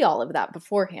we see all of that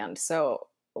beforehand. So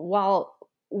while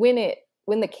when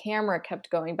the camera kept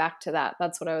going back to that,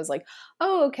 that's what I was like,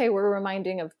 oh, okay, we're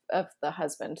reminding of the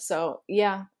husband. So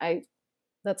yeah, I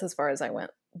that's as far as I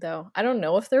went, though. I don't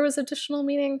know if there was additional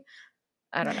meaning.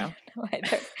 I don't I know. don't know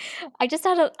either. I just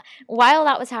had while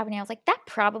that was happening, I was like, that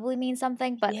probably means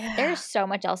something, but there's Yeah. so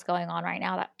much else going on right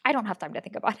now that I don't have time to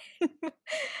think about it.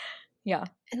 Yeah.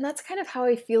 And that's kind of how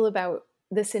I feel about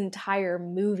this entire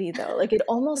movie, though. Like, it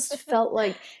almost felt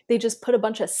like they just put a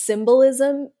bunch of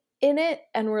symbolism in it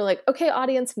and we're like, okay,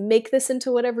 audience, make this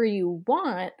into whatever you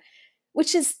want,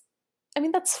 which is, I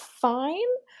mean, that's fine,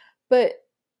 but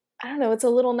I don't know, it's a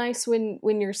little nice when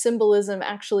your symbolism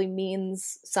actually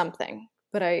means something.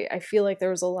 But I feel like there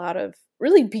was a lot of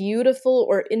really beautiful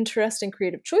or interesting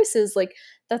creative choices. Like,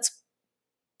 that's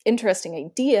interesting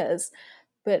ideas,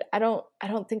 but I don't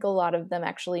think a lot of them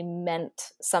actually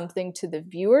meant something to the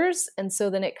viewers, and so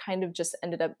then it kind of just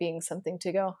ended up being something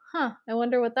to go, huh, I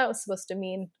wonder what that was supposed to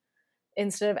mean,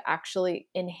 instead of actually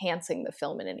enhancing the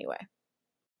film in any way.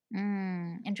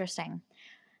 Interesting.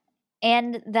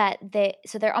 And that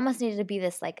so there almost needed to be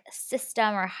this like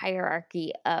system or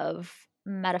hierarchy of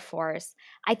metaphors.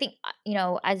 I think,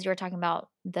 as you were talking about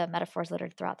the metaphors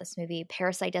littered throughout this movie,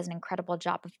 Parasite does an incredible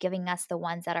job of giving us the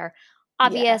ones that are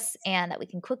obvious Yes. and that we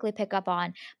can quickly pick up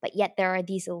on, but yet there are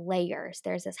these layers.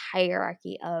 There's this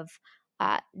hierarchy of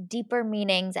deeper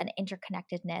meanings and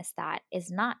interconnectedness that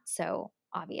is not so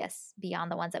obvious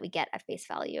beyond the ones that we get at face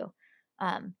value.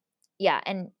 Um, yeah,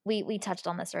 and we touched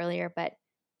on this earlier, but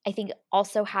I think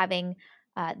also having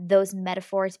those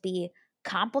metaphors be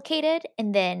complicated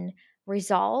and then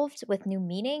resolved with new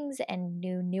meanings and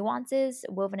new nuances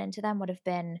woven into them would have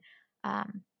been, I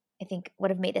think, would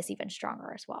have made this even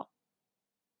stronger as well.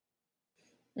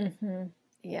 Hmm.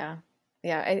 Yeah.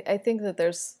 Yeah, I think that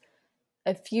there's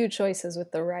a few choices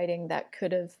with the writing that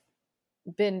could have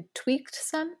been tweaked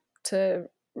some to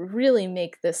really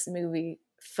make this movie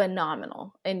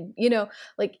phenomenal. And,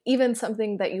 like even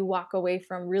something that you walk away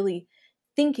from really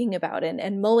thinking about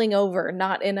and mulling over,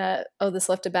 not in a, oh, this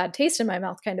left a bad taste in my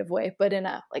mouth kind of way, but in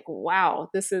a like, wow,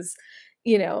 this is,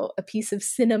 a piece of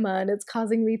cinema and it's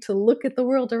causing me to look at the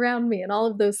world around me and all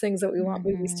of those things that we want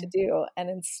movies to Hmm. do. And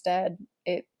instead,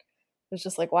 it was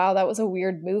just like, wow, that was a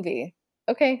weird movie.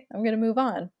 Okay, I'm going to move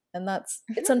on. And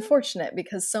it's unfortunate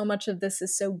because so much of this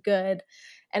is so good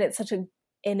and it's such an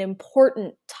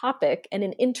important topic and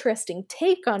an interesting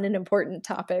take on an important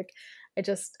topic.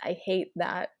 I hate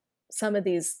that some of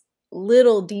these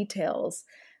little details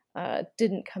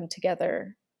didn't come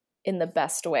together in the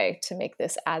best way to make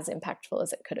this as impactful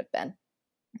as it could have been.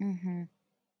 Hmm.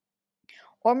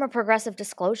 Or more progressive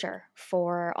disclosure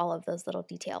for all of those little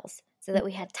details so that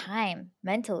we had time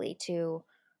mentally to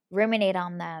ruminate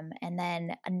on them, and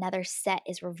then another set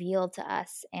is revealed to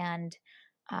us, and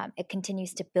it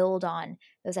continues to build on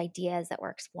those ideas that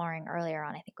we're exploring earlier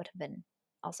on. I think would have been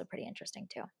also pretty interesting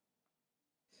too.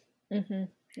 Mm-hmm.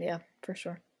 Yeah, for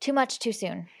sure. Too much too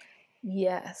soon.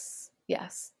 Yes.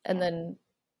 Yes. And Yeah. then,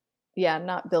 yeah,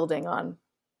 not building on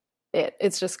it.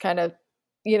 It's just kind of,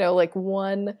 you know, like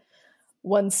one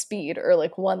speed or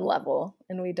like one level,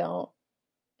 and we don't,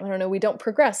 I don't know, we don't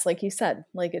progress like you said.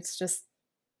 Like it's just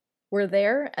we're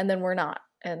there and then we're not.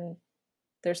 And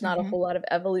there's not a Mm-hmm. whole lot of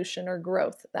evolution or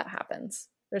growth that happens.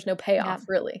 There's no Yeah. payoff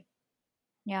really.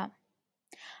 Yeah.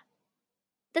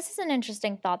 This is an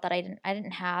interesting thought that I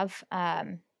didn't have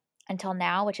until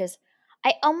now, which is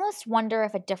I almost wonder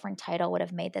if a different title would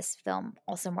have made this film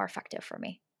also more effective for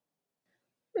me,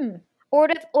 Hmm. or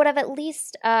would have at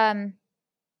least uh,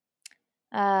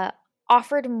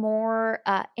 offered more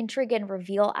intrigue and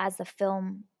reveal as the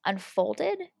film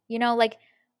unfolded. You know, like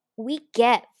we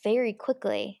get very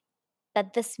quickly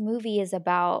that this movie is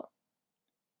about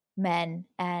men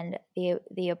and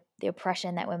the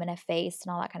oppression that women have faced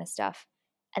and all that kind of stuff.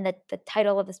 And that the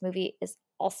title of this movie is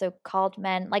also called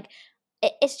Men. Like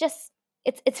it's just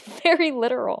it's very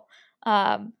literal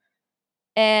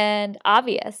and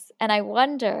obvious. And I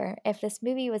wonder if this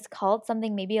movie was called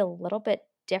something maybe a little bit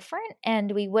different,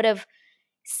 and we would have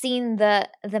seen the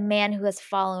man who was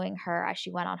following her as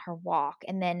she went on her walk,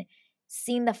 and then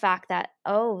seen the fact that,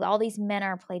 oh, all these men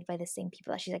are played by the same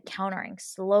people that she's encountering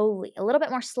slowly, a little bit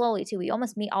more slowly too. We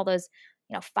almost meet all those,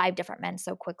 you know, 5 different men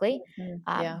so quickly. Mhm.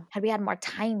 Yeah. Had we had more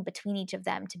time between each of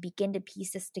them to begin to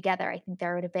piece this together, I think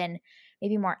there would have been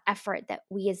maybe more effort that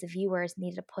we as the viewers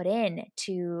needed to put in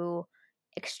to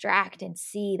extract and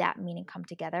see that meaning come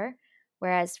together.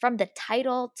 Whereas from the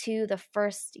title to the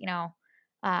first, you know,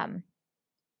 um,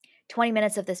 20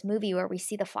 minutes of this movie where we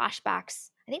see the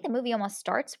flashbacks, I think the movie almost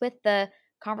starts with the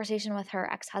conversation with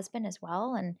her ex-husband as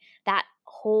well, and that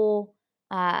whole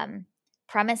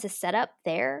premise is set up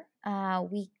there.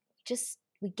 We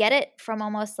get it from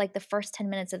almost like the first 10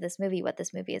 minutes of this movie what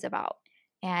this movie is about.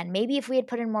 And maybe if we had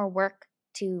put in more work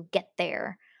to get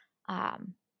there,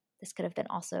 this could have been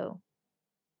also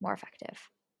more effective.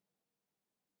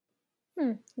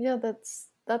 Yeah,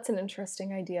 that's an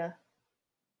interesting idea.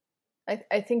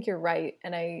 I think you're right,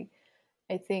 and I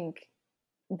think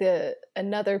the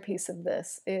another piece of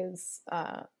this is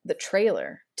the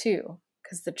trailer too,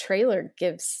 because the trailer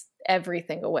gives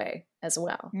everything away as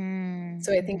well.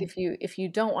 So I think Mm-hmm. if you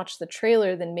don't watch the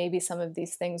trailer, then maybe some of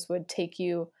these things would take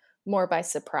you more by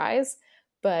surprise.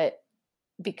 But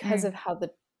because Mm. of how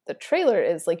the trailer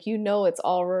is, like you know it's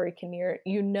all Rory Kinnear.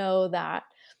 You know that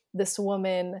this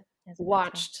woman As an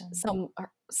watched ex-husband.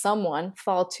 someone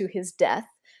fall to his death,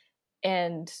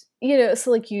 and you know,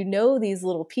 so like you know these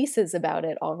little pieces about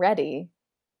it already.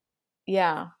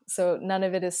 Yeah, so none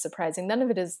of it is surprising. None of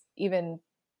it is even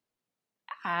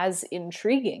as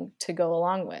intriguing to go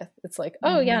along with. It's like,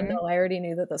 oh yeah, Mm-hmm. no, I already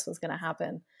knew that this was going to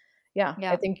happen. Yeah,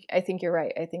 Yeah. I think you're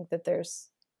right. I think that there's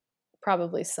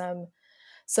probably some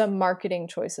marketing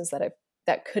choices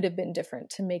that could have been different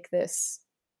to make this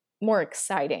more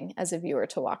exciting as a viewer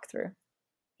to walk through.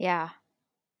 Yeah.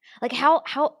 Like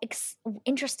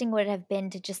interesting would it have been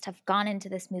to just have gone into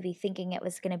this movie thinking it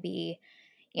was going to be,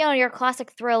 you know, your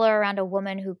classic thriller around a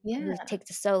woman who Yeah. takes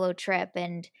a solo trip,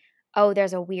 and oh,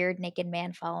 there's a weird naked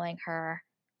man following her.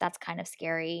 That's kind of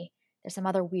scary. There's some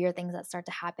other weird things that start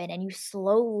to happen, and you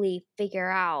slowly figure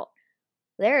out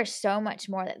there is so much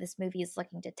more that this movie is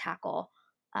looking to tackle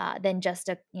than just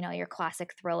a, you know, your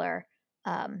classic thriller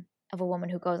of a woman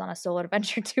who goes on a solo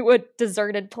adventure to a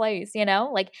deserted place. You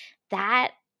know, like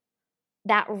that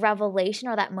that revelation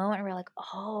or that moment where you're like,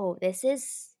 oh, this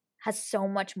is has so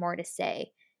much more to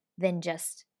say than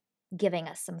just giving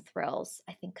us some thrills,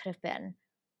 I think could have been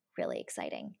really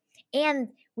exciting. And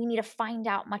we need to find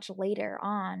out much later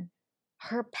on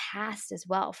her past as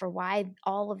well for why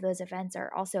all of those events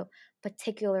are also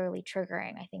particularly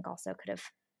triggering. I think also could have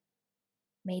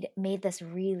made this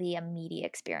really a meaty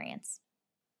experience.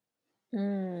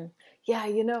 Mm. Yeah,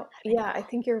 you know, That'd been yeah, I cool.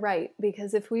 think you're right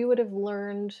because if we would have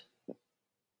learned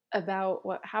about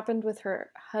what happened with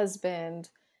her husband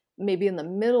maybe in the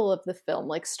middle of the film,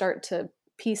 like start to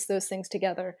piece those things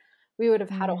together, we would have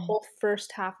had a Mm, whole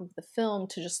first half of the film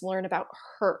to just learn about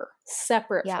her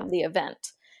separate yeah, from the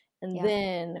event. And yeah,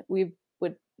 then we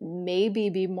would maybe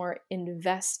be more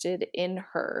invested in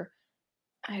her.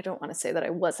 I don't want to say that I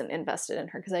wasn't invested in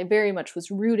her because I very much was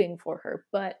rooting for her,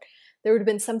 but there would have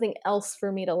been something else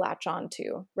for me to latch on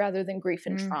to rather than grief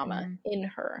and trauma mm-hmm, in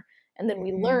her. And then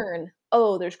we mm-hmm, learn,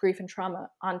 oh, there's grief and trauma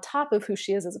on top of who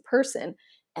she is as a person.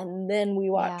 And then we yeah,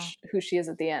 watch who she is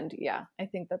at the end. Yeah, I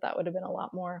think that that would have been a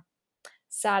lot more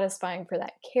satisfying for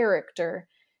that character.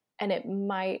 And it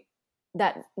might,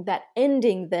 that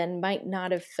ending then might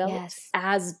not have felt yes,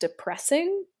 as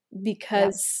depressing yep,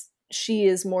 because she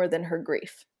is more than her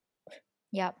grief.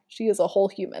 Yep. She is a whole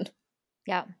human.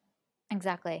 Yep.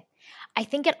 Exactly. I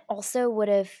think it also would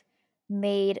have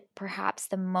made perhaps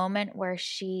the moment where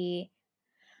she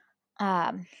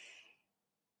um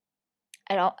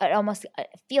it almost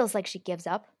feels like she gives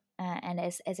up and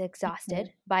is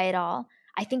exhausted by it all.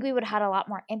 I think we would have had a lot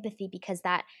more empathy because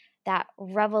that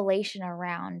revelation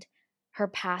around her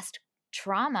past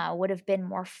trauma would have been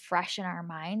more fresh in our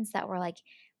minds, that we're like,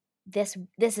 this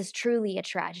is truly a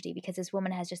tragedy because this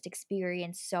woman has just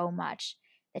experienced so much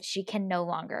that she can no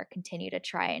longer continue to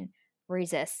try and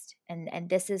resist, and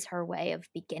this is her way of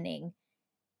beginning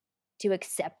to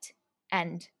accept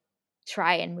and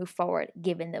try and move forward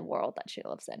given the world that she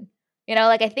lives in.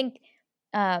 Like I think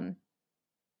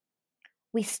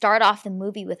we start off the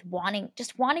movie with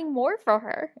wanting more for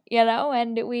her,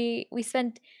 and we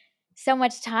spent so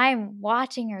much time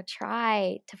watching her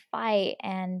try to fight,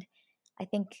 and I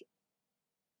think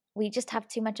we just have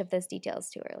too much of those details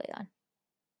too early on.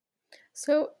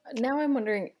 So now I'm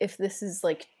wondering if this is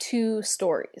like two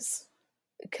stories,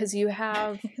 because you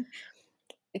have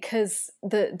because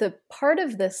the part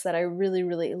of this that I really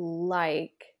really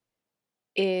like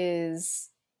is,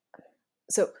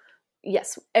 so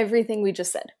yes, everything we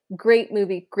just said, great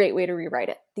movie, great way to rewrite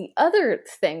it. The other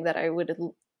thing that I would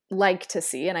like to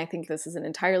see, and I think this is an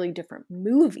entirely different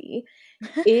movie,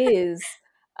 is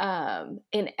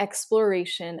an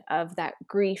exploration of that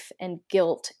grief and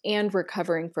guilt and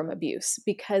recovering from abuse,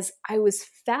 because I was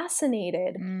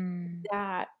fascinated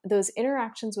that those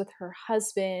interactions with her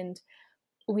husband,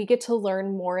 we get to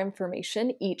learn more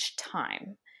information each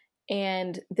time.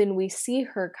 And then we see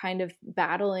her kind of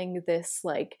battling this,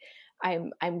 like,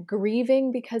 I'm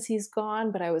grieving because he's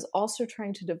gone, but I was also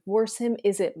trying to divorce him.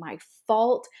 Is it my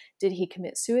fault? Did he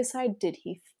commit suicide? Did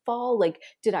he fall? Like,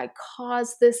 did I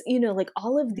cause this? Like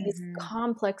all of these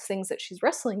complex things that she's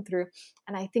wrestling through.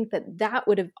 And I think that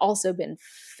would have also been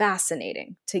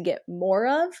fascinating to get more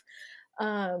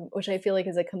of, which I feel like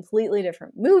is a completely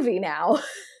different movie now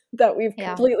that we've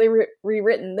completely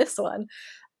rewritten this one.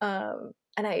 And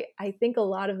I think a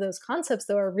lot of those concepts,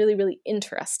 though, are really, really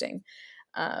interesting,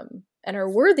 and are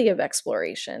worthy of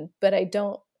exploration. But I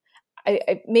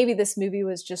maybe this movie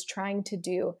was just trying to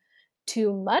do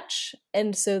too much.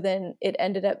 And so then it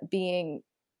ended up being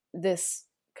this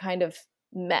kind of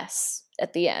mess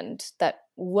at the end that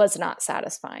was not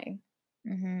satisfying.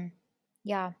 Mm-hmm.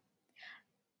 Yeah.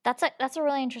 That's a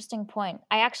really interesting point.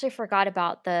 I actually forgot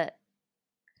about the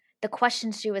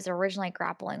questions she was originally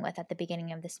grappling with at the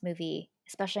beginning of this movie,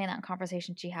 especially in that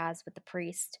conversation she has with the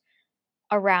priest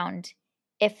around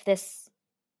if this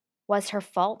was her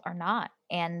fault or not,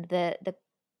 and the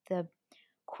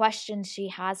questions she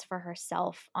has for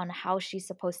herself on how she's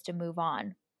supposed to move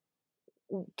on,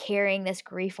 carrying this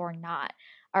grief or not,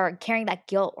 or carrying that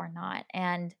guilt or not,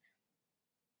 and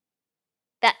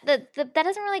that that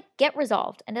doesn't really get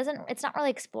resolved, and it's not really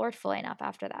explored fully enough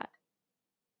after that.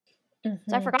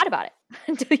 So I forgot about it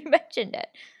until you mentioned it.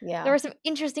 Yeah. There were some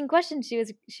interesting questions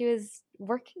she was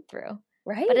working through.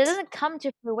 Right. But it doesn't come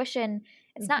to fruition.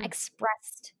 It's not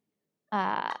expressed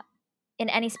in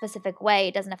any specific way.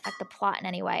 It doesn't affect the plot in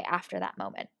any way after that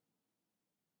moment.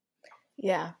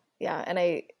 Yeah. Yeah. And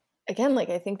I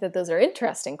think that those are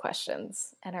interesting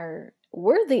questions and are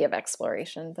worthy of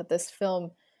exploration, but this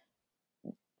film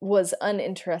was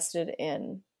uninterested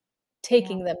in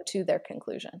taking them to their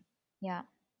conclusion. Yeah.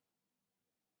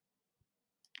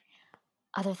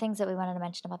 Other things that we wanted to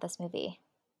mention about this movie?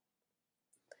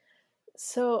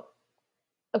 So,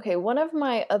 okay, one of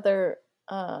my other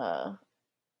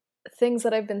things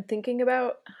that I've been thinking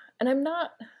about, and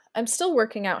I'm still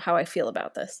working out how I feel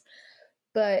about this,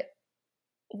 but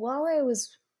while I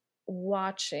was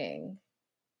watching,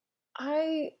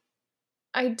 I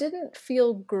didn't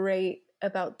feel great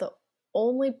about the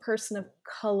only person of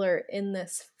color in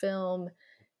this film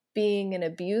being an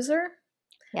abuser.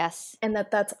 Yes. And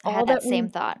that's I all had that same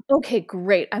thought. Okay,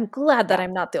 great. I'm glad that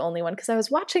I'm not the only one, because I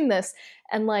was watching this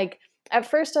and like at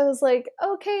first I was like,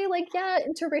 okay, like, yeah,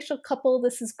 interracial couple,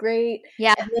 this is great.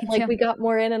 Yeah. And then like we got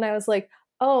more in and I was like,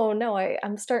 oh no,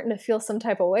 I'm starting to feel some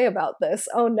type of way about this.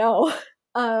 Oh no.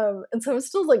 And so I'm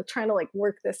still like trying to like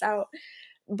work this out.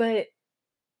 But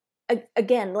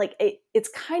again, like it's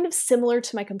kind of similar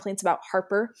to my complaints about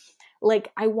Harper.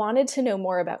 Like I wanted to know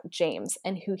more about James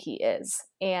and who he is,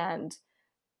 and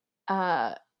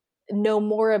know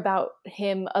more about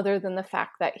him other than the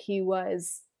fact that he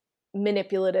was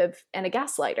manipulative and a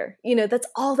gaslighter. That's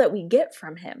all that we get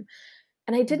from him.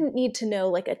 And I didn't need to know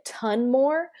like a ton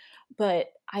more, but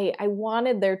I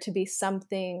wanted there to be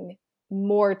something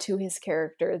more to his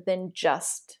character than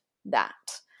just that.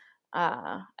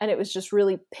 And it was just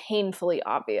really painfully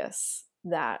obvious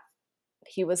that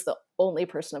he was the only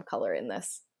person of color in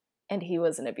this, and he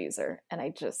was an abuser. And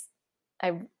I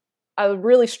was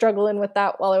really struggling with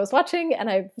that while I was watching, and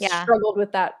I Yeah. struggled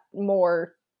with that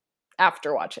more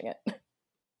after watching it.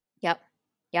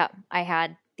 Yep. I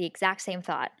had the exact same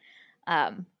thought.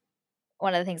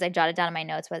 One of the things I jotted down in my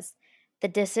notes was the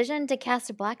decision to cast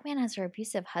a black man as her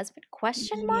abusive husband?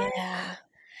 Question mark? Yeah.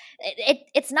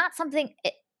 It's not something.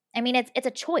 I mean, it's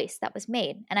a choice that was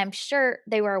made, and I'm sure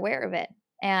they were aware of it.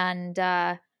 And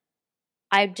I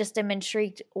just am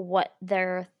intrigued what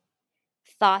their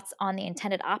thoughts on the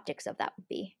intended optics of that would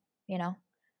be. You know,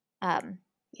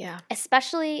 Yeah.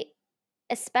 especially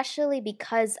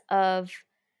because of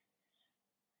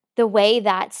the way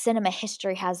that cinema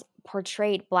history has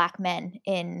portrayed black men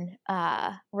in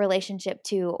relationship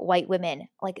to white women.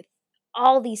 Like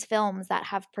all these films that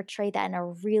have portrayed that in a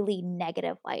really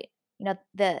negative light. You know,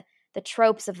 the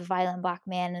tropes of the violent black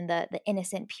man and the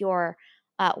innocent, pure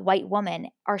white woman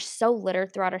are so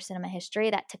littered throughout our cinema history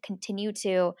that to continue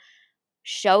to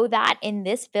show that in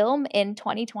this film in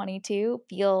 2022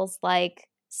 feels like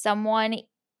someone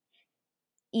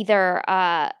either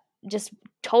just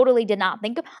totally did not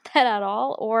think about that at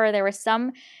all, or there was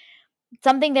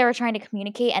something they were trying to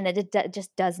communicate and it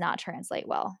just does not translate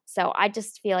well. So I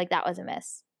just feel like that was a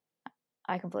miss.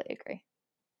 I completely agree.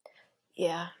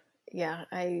 Yeah. Yeah.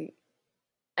 I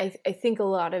think a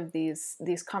lot of these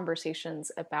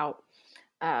conversations about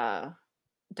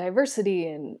diversity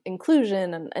and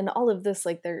inclusion and all of this,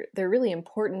 like they're really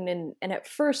important, and at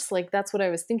first, like that's what I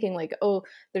was thinking, like, oh,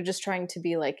 they're just trying to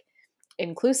be like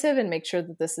inclusive and make sure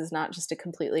that this is not just a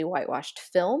completely whitewashed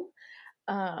film.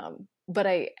 But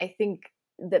I think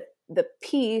that the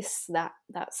piece that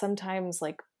sometimes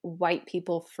like white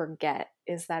people forget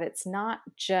is that it's not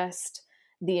just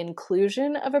the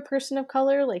inclusion of a person of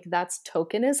color, like that's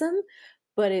tokenism,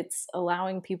 but it's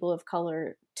allowing people of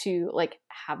color to like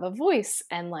have a voice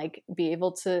and like be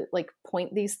able to like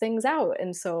point these things out.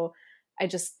 And so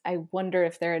I wonder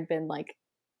if there had been like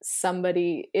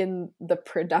somebody in the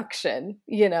production,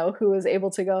 you know, who was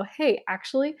able to go, hey,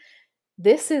 actually,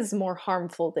 this is more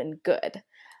harmful than good.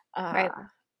 Uh, Right.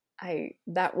 I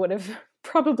that would have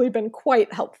probably been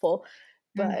quite helpful,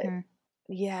 but Mm-hmm.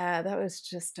 yeah, that was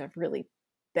just a really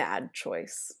bad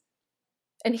choice.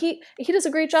 And he does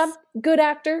a great job, good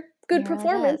actor, He good really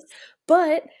performance, does.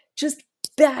 but just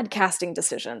bad casting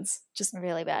decisions, just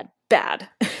Really bad. bad.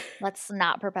 Let's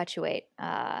not perpetuate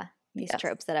these Yes,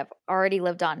 tropes that have already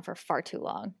lived on for far too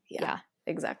long. yeah, Yeah.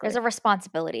 There's exactly. a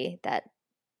responsibility that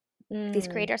these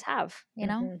Mm, creators have, you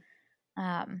know? hmm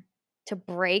um, to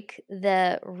break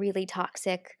the really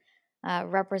toxic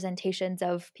representations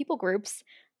of people groups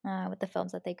with the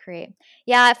films that they create.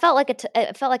 Yeah, it felt like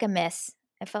it felt like a miss.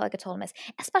 It felt like a total miss,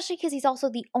 especially because he's also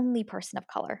the only person of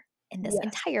color in this yes,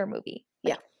 entire movie.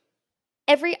 yeah, Like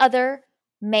every other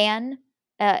man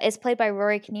is played by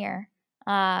Rory Kinnear.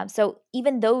 So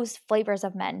even those flavors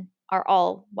of men are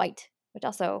all white, which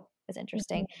also is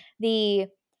interesting. hmm The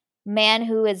man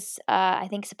who is I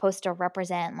think supposed to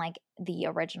represent like the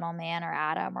original man or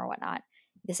Adam or whatnot,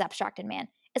 this abstracted man,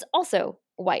 is also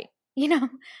white. You know,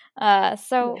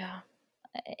 so yeah,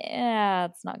 yeah,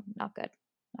 it's not good,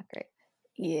 not great.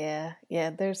 yeah,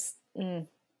 yeah.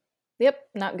 Yep,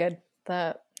 not good.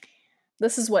 The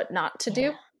This is what not to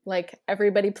Yeah, do. Like,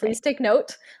 everybody, right. please take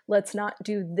note. Let's not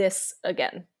do this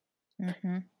again.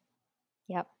 Mm-hmm.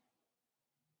 Yep,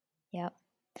 yep.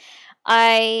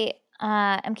 I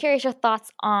am curious your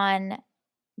thoughts on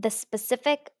the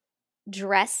specific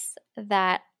dress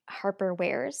that Harper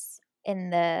wears in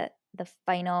the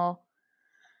final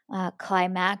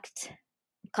climax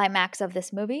of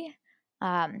this movie.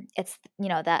 It's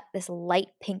that this light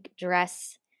pink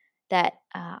dress that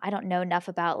I don't know enough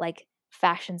about like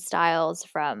fashion styles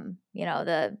from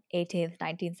the 18th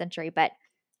 19th century, but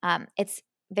it's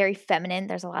very feminine.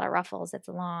 There's a lot of ruffles. It's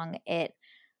long.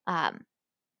 Um,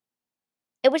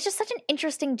 it was just such an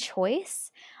interesting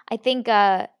choice. I think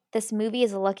this movie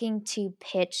is looking to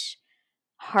pitch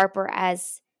Harper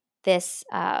as this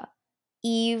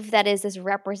Eve that is this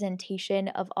representation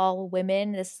of all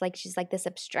women. This like she's like this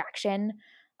abstraction,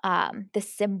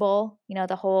 this symbol,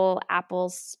 the whole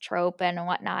apples trope and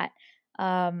whatnot.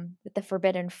 With the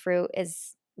forbidden fruit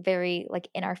is very like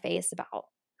in our face about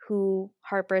who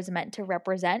Harper is meant to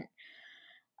represent.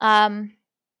 Um,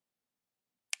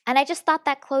 and I just thought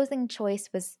that clothing choice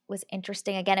was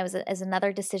interesting. Again, it was as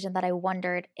another decision that I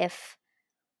wondered if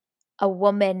a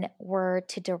woman were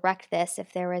to direct this,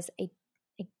 if there was a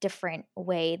different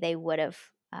way they would have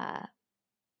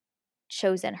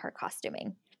chosen her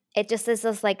costuming. It just is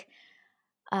this like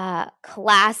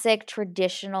classic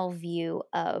traditional view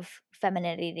of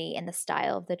femininity in the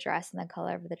style of the dress and the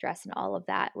color of the dress and all of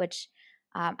that, which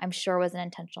I'm sure was an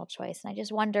intentional choice. And I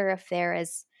just wonder if there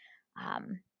is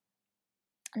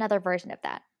another version of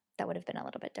that that would have been a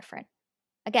little bit different.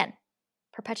 Again,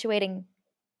 perpetuating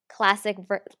classic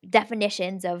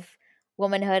definitions of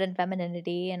womanhood and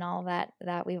femininity and all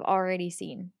that we've already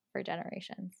seen for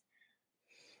generations.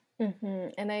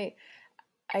 And I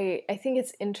think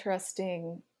it's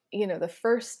interesting, the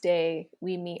first day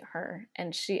we meet her,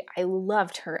 and I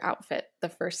loved her outfit the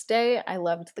first day. I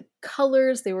loved the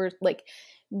colors. They were like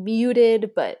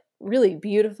muted but really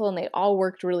beautiful, and they all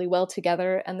worked really well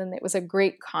together. And then it was a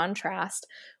great contrast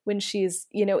when she's,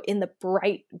 in the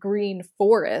bright green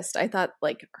forest. I thought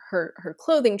like her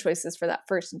clothing choices for that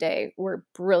first day were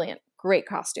brilliant, great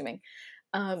costuming.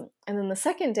 And then the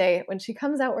second day, when she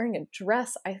comes out wearing a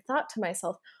dress, I thought to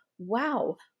myself,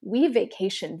 wow, we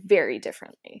vacation very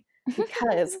differently.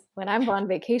 Because when I'm on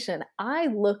vacation, I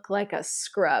look like a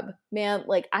scrub, man.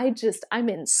 Like I'm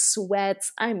in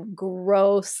sweats. I'm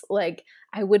gross. Like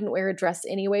I wouldn't wear a dress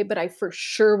anyway, but I for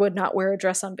sure would not wear a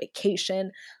dress on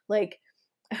vacation. Like,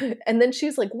 and then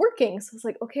she's like working. So I was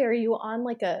like, okay, are you on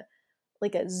like a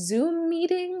Zoom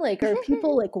meeting? Like, are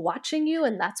people like watching you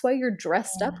and that's why you're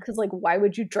dressed up? Because like, why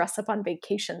would you dress up on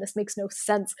vacation? This makes no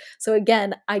sense. So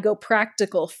again, I go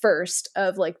practical first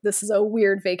of like, this is a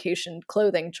weird vacation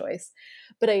clothing choice.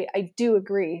 But I do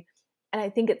agree. And I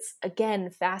think it's, again,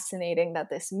 fascinating that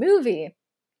this movie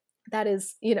that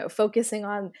is, focusing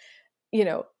on,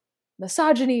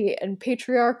 misogyny and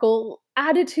patriarchal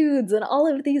attitudes and all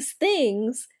of these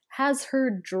things has her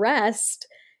dressed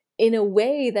in a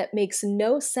way that makes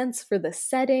no sense for the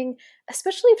setting,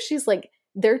 especially if she's like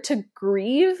there to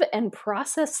grieve and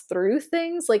process through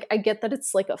things. Like, I get that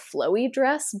it's like a flowy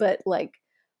dress, but like,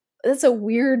 that's a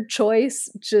weird choice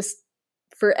just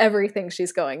for everything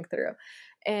she's going through.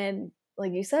 And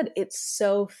like you said, it's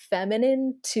so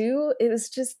feminine too. It was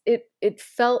just, it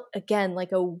felt again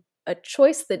like a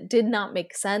choice that did not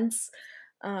make sense,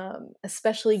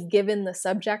 especially given the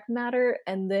subject matter.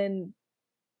 And then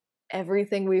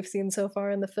everything we've seen so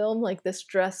far in the film, like this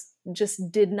dress just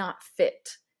did not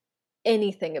fit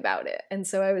anything about it. And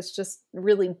so I was just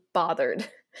really bothered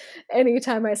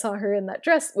anytime I saw her in that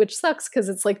dress, which sucks because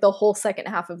it's like the whole second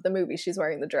half of the movie she's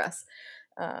wearing the dress.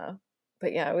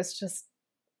 But yeah, it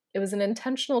was an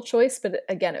intentional choice, but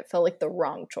again, it felt like the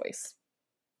wrong choice.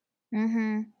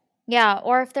 Yeah,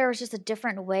 or if there was just a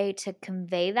different way to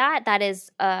convey that is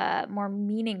more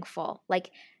meaningful.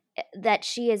 Like that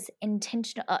she is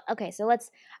intentional. Okay, so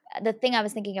the thing I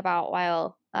was thinking about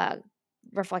while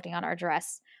reflecting on our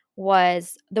dress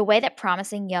was the way that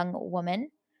Promising Young Woman,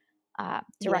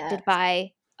 directed Yes.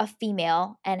 by a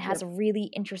female and has Yep. really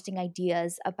interesting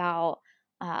ideas about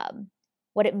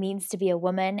what it means to be a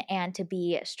woman and to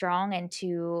be strong and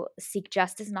to seek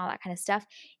justice and all that kind of stuff.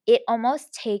 It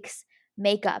almost takes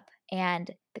makeup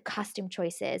and the costume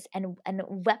choices and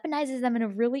weaponizes them in a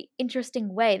really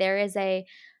interesting way. There is a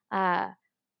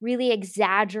really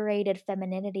exaggerated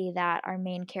femininity that our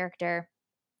main character,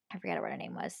 I forget what her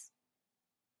name was,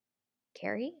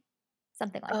 Carrie?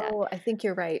 Something like that. Oh, I think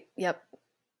you're right. Yep.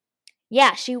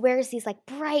 Yeah, she wears these like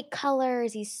bright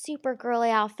colors, these super girly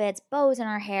outfits, bows in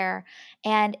her hair,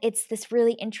 and it's this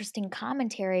really interesting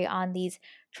commentary on these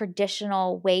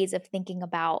traditional ways of thinking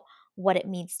about what it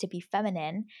means to be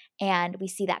feminine. And we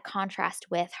see that contrast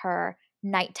with her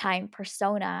nighttime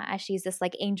persona as she's this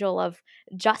like angel of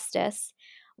justice.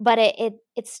 But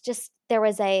it's just there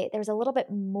was a little bit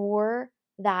more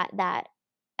that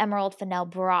Emerald Fennell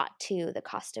brought to the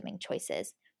costuming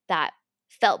choices that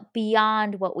felt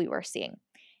beyond what we were seeing.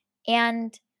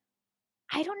 And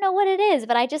I don't know what it is,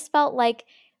 but I just felt like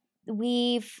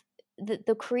the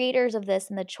creators of this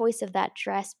and the choice of that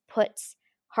dress puts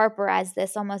Harper as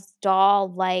this almost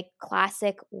doll-like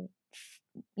classic,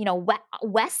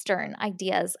 Western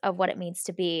ideas of what it means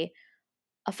to be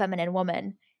a feminine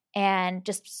woman, and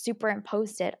just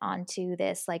superimposed it onto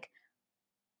this like,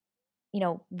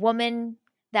 woman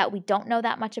that we don't know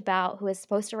that much about, who is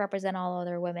supposed to represent all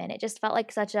other women. It just felt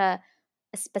like such a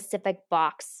specific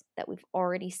box that we've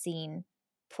already seen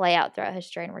play out throughout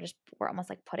history, and we're almost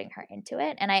like putting her into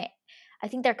it. And I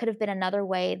think there could have been another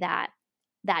way that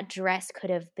dress could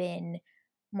have been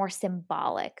more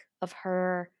symbolic of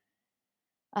her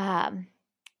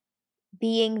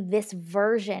being this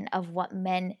version of what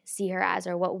men see her as,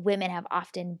 or what women have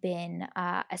often been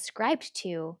ascribed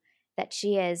to, that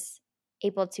she is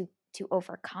able to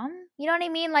overcome. You know what I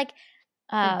mean? Like,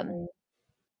 Mhm.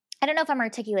 I don't know if I'm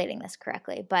articulating this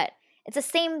correctly, but it's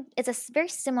a very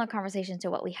similar conversation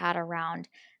to what we had around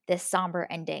this somber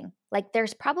ending. Like,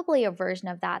 there's probably a version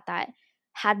of that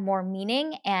had more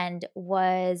meaning and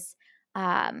was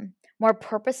more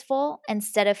purposeful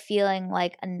instead of feeling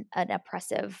like an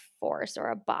oppressive force or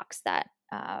a box that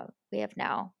we have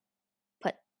now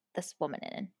put this woman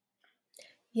in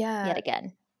Yeah. yet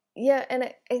again. Yeah,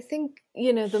 and I think,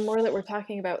 you know, the more that we're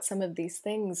talking about some of these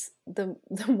things, the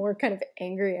more kind of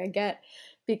angry I get,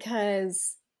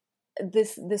 because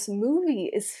this movie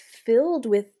is filled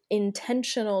with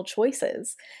intentional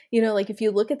choices. You know, like if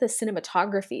you look at the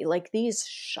cinematography, like these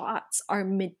shots are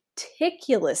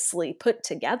meticulously put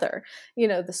together. You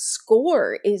know, the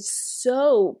score is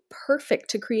so perfect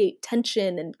to create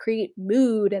tension and create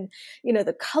mood, and you know,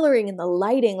 the coloring and the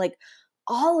lighting, like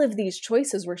all of these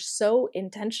choices were so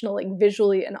intentional, like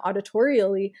visually and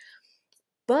auditorially.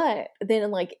 But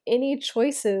then, like, any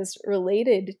choices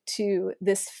related to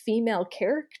this female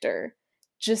character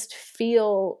just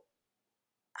feel,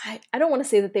 I don't want to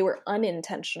say that they were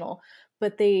unintentional,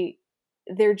 but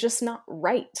they're just not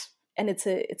right. And it's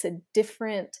a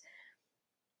different,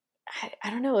 I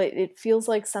don't know, it feels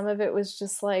like some of it was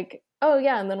just like, oh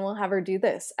yeah, and then we'll have her do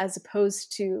this, as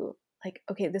opposed to like,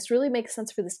 okay, this really makes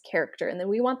sense for this character, and then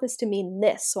we want this to mean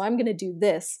this, so I'm gonna do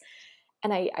this.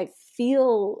 And I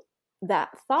feel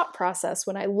that thought process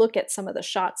when I look at some of the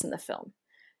shots in the film.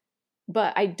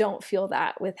 But I don't feel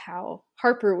that with how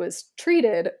Harper was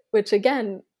treated, which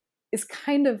again is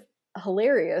kind of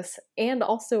hilarious and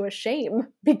also a shame,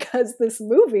 because this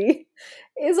movie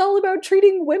is all about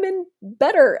treating women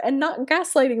better and not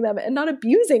gaslighting them and not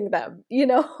abusing them, you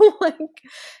know? Like,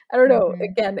 I don't know. Mm-hmm.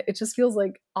 Again, it just feels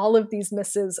like all of these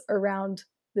misses around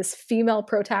this female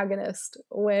protagonist,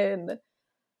 when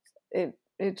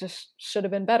it just should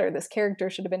have been better. This character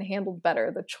should have been handled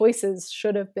better. The choices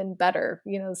should have been better.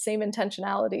 You know, the same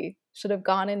intentionality should have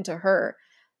gone into her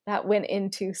that went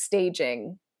into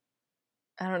staging,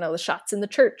 I don't know, the shots in the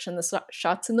church and the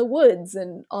shots in the woods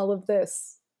and all of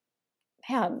this.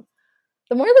 Man,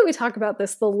 the more that we talk about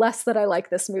this, the less that I like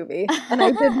this movie. And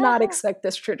I did not expect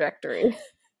this trajectory.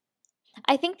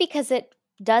 I think because it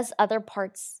does other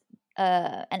parts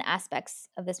and aspects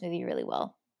of this movie really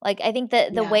well. Like I think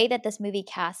that the Yeah. way that this movie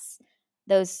casts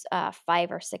those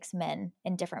 5 or 6 men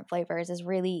in different flavors is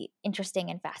really interesting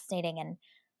and fascinating, and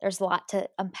there's a lot to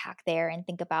unpack there and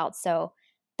think about. So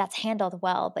that's handled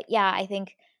well. But yeah, I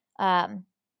think um,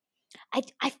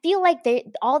 I feel like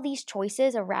all these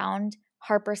choices around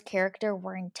Harper's character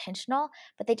were intentional,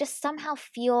 but they just somehow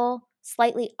feel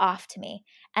slightly off to me.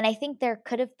 And I think there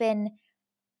could have been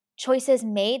choices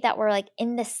made that were like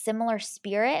in the similar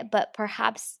spirit, but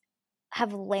perhaps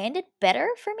have landed better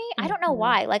for me. I don't know Mhm.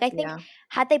 why. Like I think Yeah.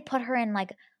 had they put her in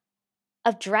like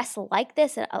a dress like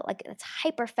this, like it's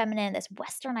hyper feminine, this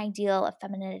Western ideal of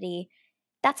femininity,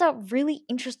 that's a really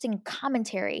interesting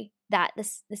commentary that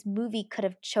this movie could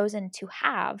have chosen to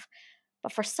have.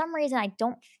 But for some reason, I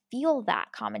don't feel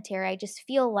that commentary. I just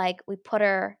feel like we put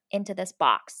her into this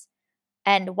box.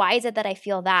 And why is it that I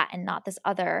feel that and not this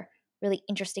other really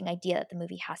interesting idea that the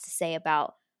movie has to say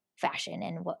about fashion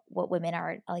and what women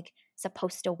are like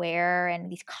supposed to wear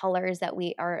and these colors that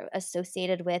we are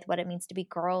associated with, what it means to be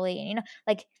girly, and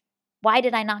like why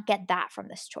did I not get that from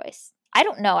this choice? I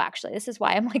don't know actually. This is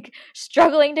why I'm like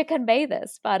struggling to convey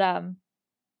this, but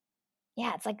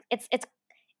yeah, it's like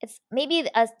it's maybe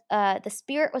the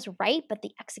spirit was right, but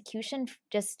the execution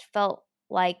just felt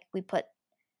like we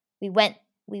went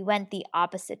we went the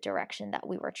opposite direction that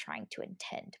we were trying to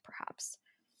intend, perhaps.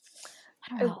 I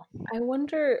don't I, know. I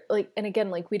wonder, like, and again,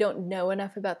 like, we don't know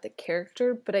enough about the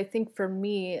character, but I think for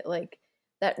me, like,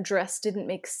 that dress didn't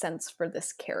make sense for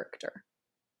this character,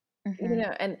 you Mhm.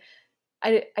 know, and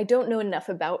I don't know enough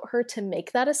about her to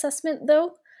make that assessment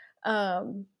though.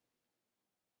 Um,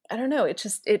 I don't know. It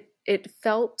just it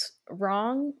felt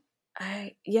wrong.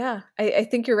 I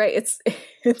think you're right. It's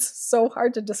it's so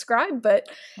hard to describe, but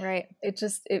Right.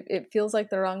 it feels like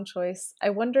the wrong choice. I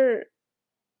wonder,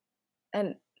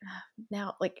 and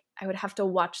now like I would have to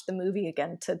watch the movie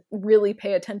again to really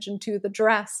pay attention to the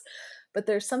dress. But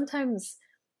there's sometimes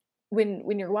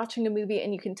when you're watching a movie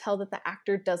and you can tell that the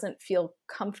actor doesn't feel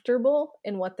comfortable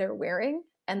in what they're wearing,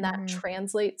 and that Mhm.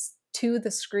 translates to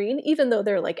the screen, even though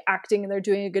they're like acting and they're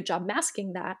doing a good job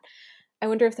masking that. I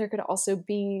wonder if there could also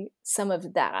be some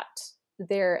of that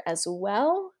there as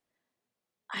well.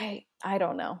 I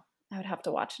don't know. I would have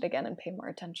to watch it again and pay more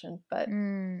attention, but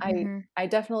I Mhm. I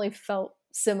definitely felt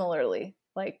similarly.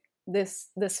 Like this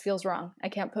feels wrong. I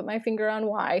can't put my finger on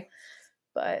why,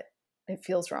 but it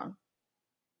feels wrong.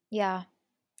 Yeah.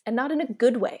 And not in a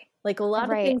good way. Like a lot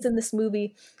of Right. things in this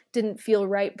movie didn't feel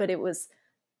right, but it was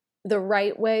the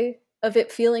right way of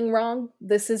it feeling wrong.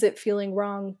 This is it feeling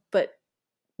wrong, but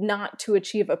not to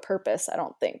achieve a purpose, I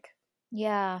don't think.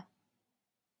 Yeah.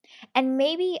 And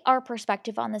maybe our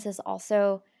perspective on this is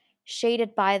also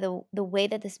shaded by the way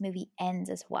that this movie ends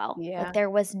as well. Yeah. Like there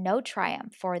was no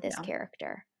triumph for this No.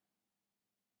 character.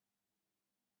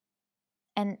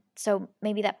 And so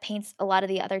maybe that paints a lot of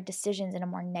the other decisions in a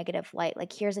more negative light.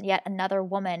 Like here's yet another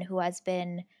woman who has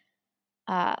been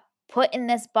put in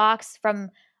this box from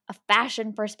a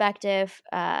fashion perspective,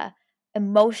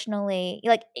 emotionally,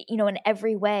 like, you know, in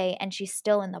every way, and she's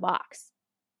still in the box,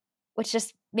 which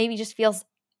just maybe just feels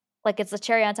like it's the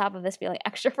cherry on top of this feeling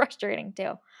extra frustrating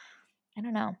too. I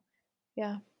don't know.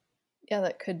 Yeah. Yeah,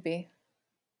 that could be.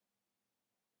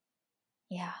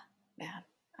 Yeah. Man,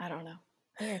 I don't know.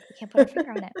 Weird. We can't put our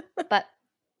finger on it. But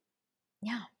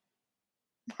yeah.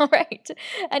 All right.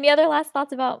 Any other last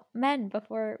thoughts about Men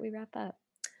before we wrap up?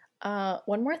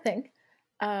 One more thing.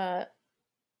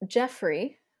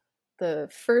 Jeffrey, the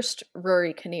first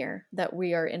Rory Kinnear that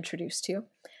we are introduced to,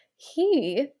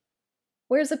 he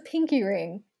wears a pinky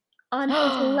ring on his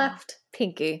left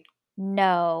pinky.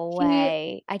 No He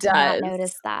way. I did not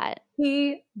notice that.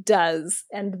 He does.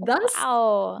 And thus,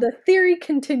 Wow. the theory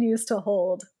continues to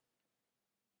hold.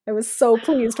 I was so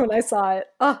pleased when I saw it.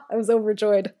 Oh, I was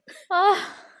overjoyed.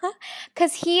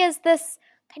 Because he is this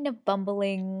kind of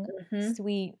bumbling, Mhm.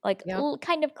 sweet, like Yep.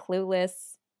 kind of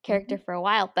clueless character for a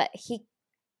while, but he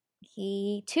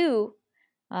too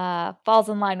falls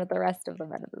in line with the rest of the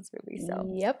men of this movie. So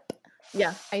Yep.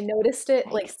 Yeah, I noticed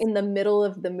it like Yikes. in the middle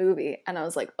of the movie, and I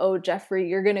was like, "Oh, Jeffrey,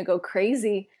 you're gonna go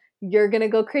crazy. You're gonna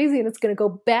go crazy, and it's gonna go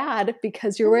bad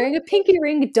because you're wearing a pinky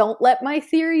ring. Don't let my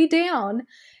theory down."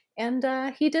 And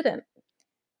he didn't.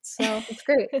 So it's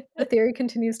great. The theory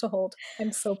continues to hold.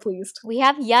 I'm so pleased. we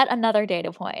have yet another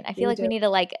data point. I feel We like we do. need to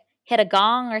like hit a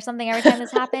gong or something every time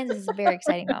this happens. This is a very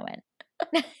exciting moment.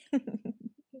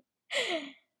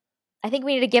 I think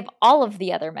we need to give all of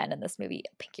the other men in this movie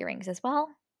pinky rings as well.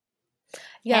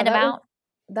 Yeah, Hand them out.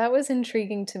 that was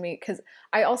intriguing to me because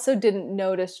I also didn't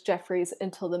notice Jeffrey's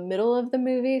until the middle of the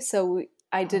movie, so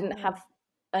I didn't have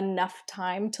enough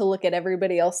time to look at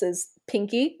everybody else's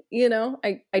pinky. You know,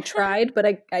 I tried, but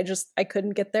I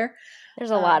couldn't get there.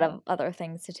 There's a lot of other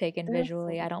things to take in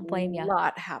visually. I don't blame you. A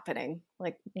lot happening.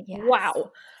 Like, Yes.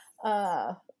 wow.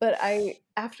 But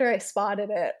after I spotted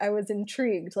it, I was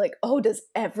intrigued. Like, oh, does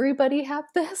everybody have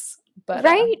this? But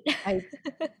right?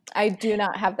 I do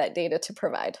not have that data to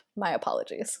provide. My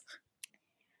apologies.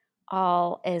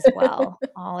 All is well.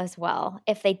 All is well.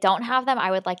 If they don't have them,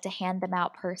 I would like to hand them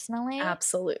out personally.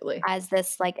 Absolutely. As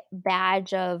this like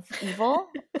badge of evil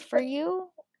for you.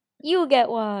 You get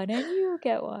one and you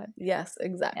get one. Yes,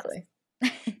 exactly.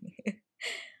 Yes.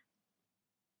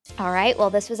 All right. Well,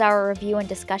 this was our review and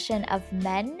discussion of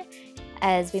Men.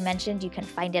 As we mentioned, you can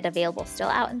find it available still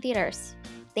out in theaters.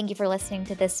 Thank you for listening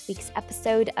to this week's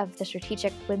episode of the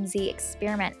Strategic Whimsy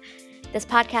Experiment. This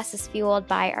podcast is fueled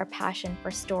by our passion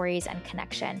for stories and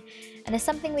connection, and is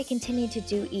something we continue to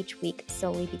do each week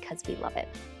solely because we love it.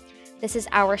 This is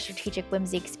our Strategic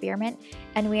Whimsy Experiment,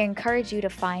 and we encourage you to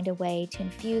find a way to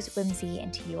infuse whimsy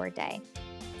into your day.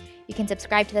 You can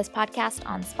subscribe to this podcast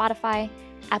on Spotify,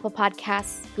 Apple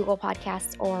Podcasts, Google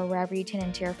Podcasts, or wherever you tune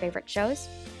into your favorite shows.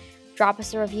 Drop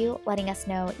us a review letting us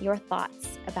know your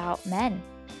thoughts about Men.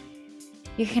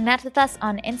 You can connect with us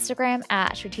on Instagram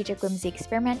at Strategic Whimsy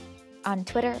Experiment, on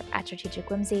Twitter at Strategic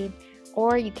Whimsy,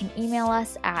 or you can email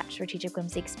us at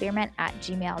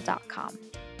strategicwhimsyexperiment@gmail.com.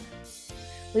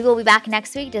 We will be back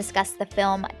next week to discuss the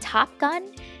film Top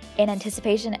Gun in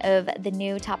anticipation of the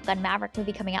new Top Gun Maverick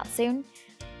movie coming out soon.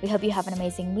 We hope you have an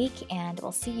amazing week, and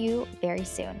we'll see you very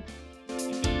soon.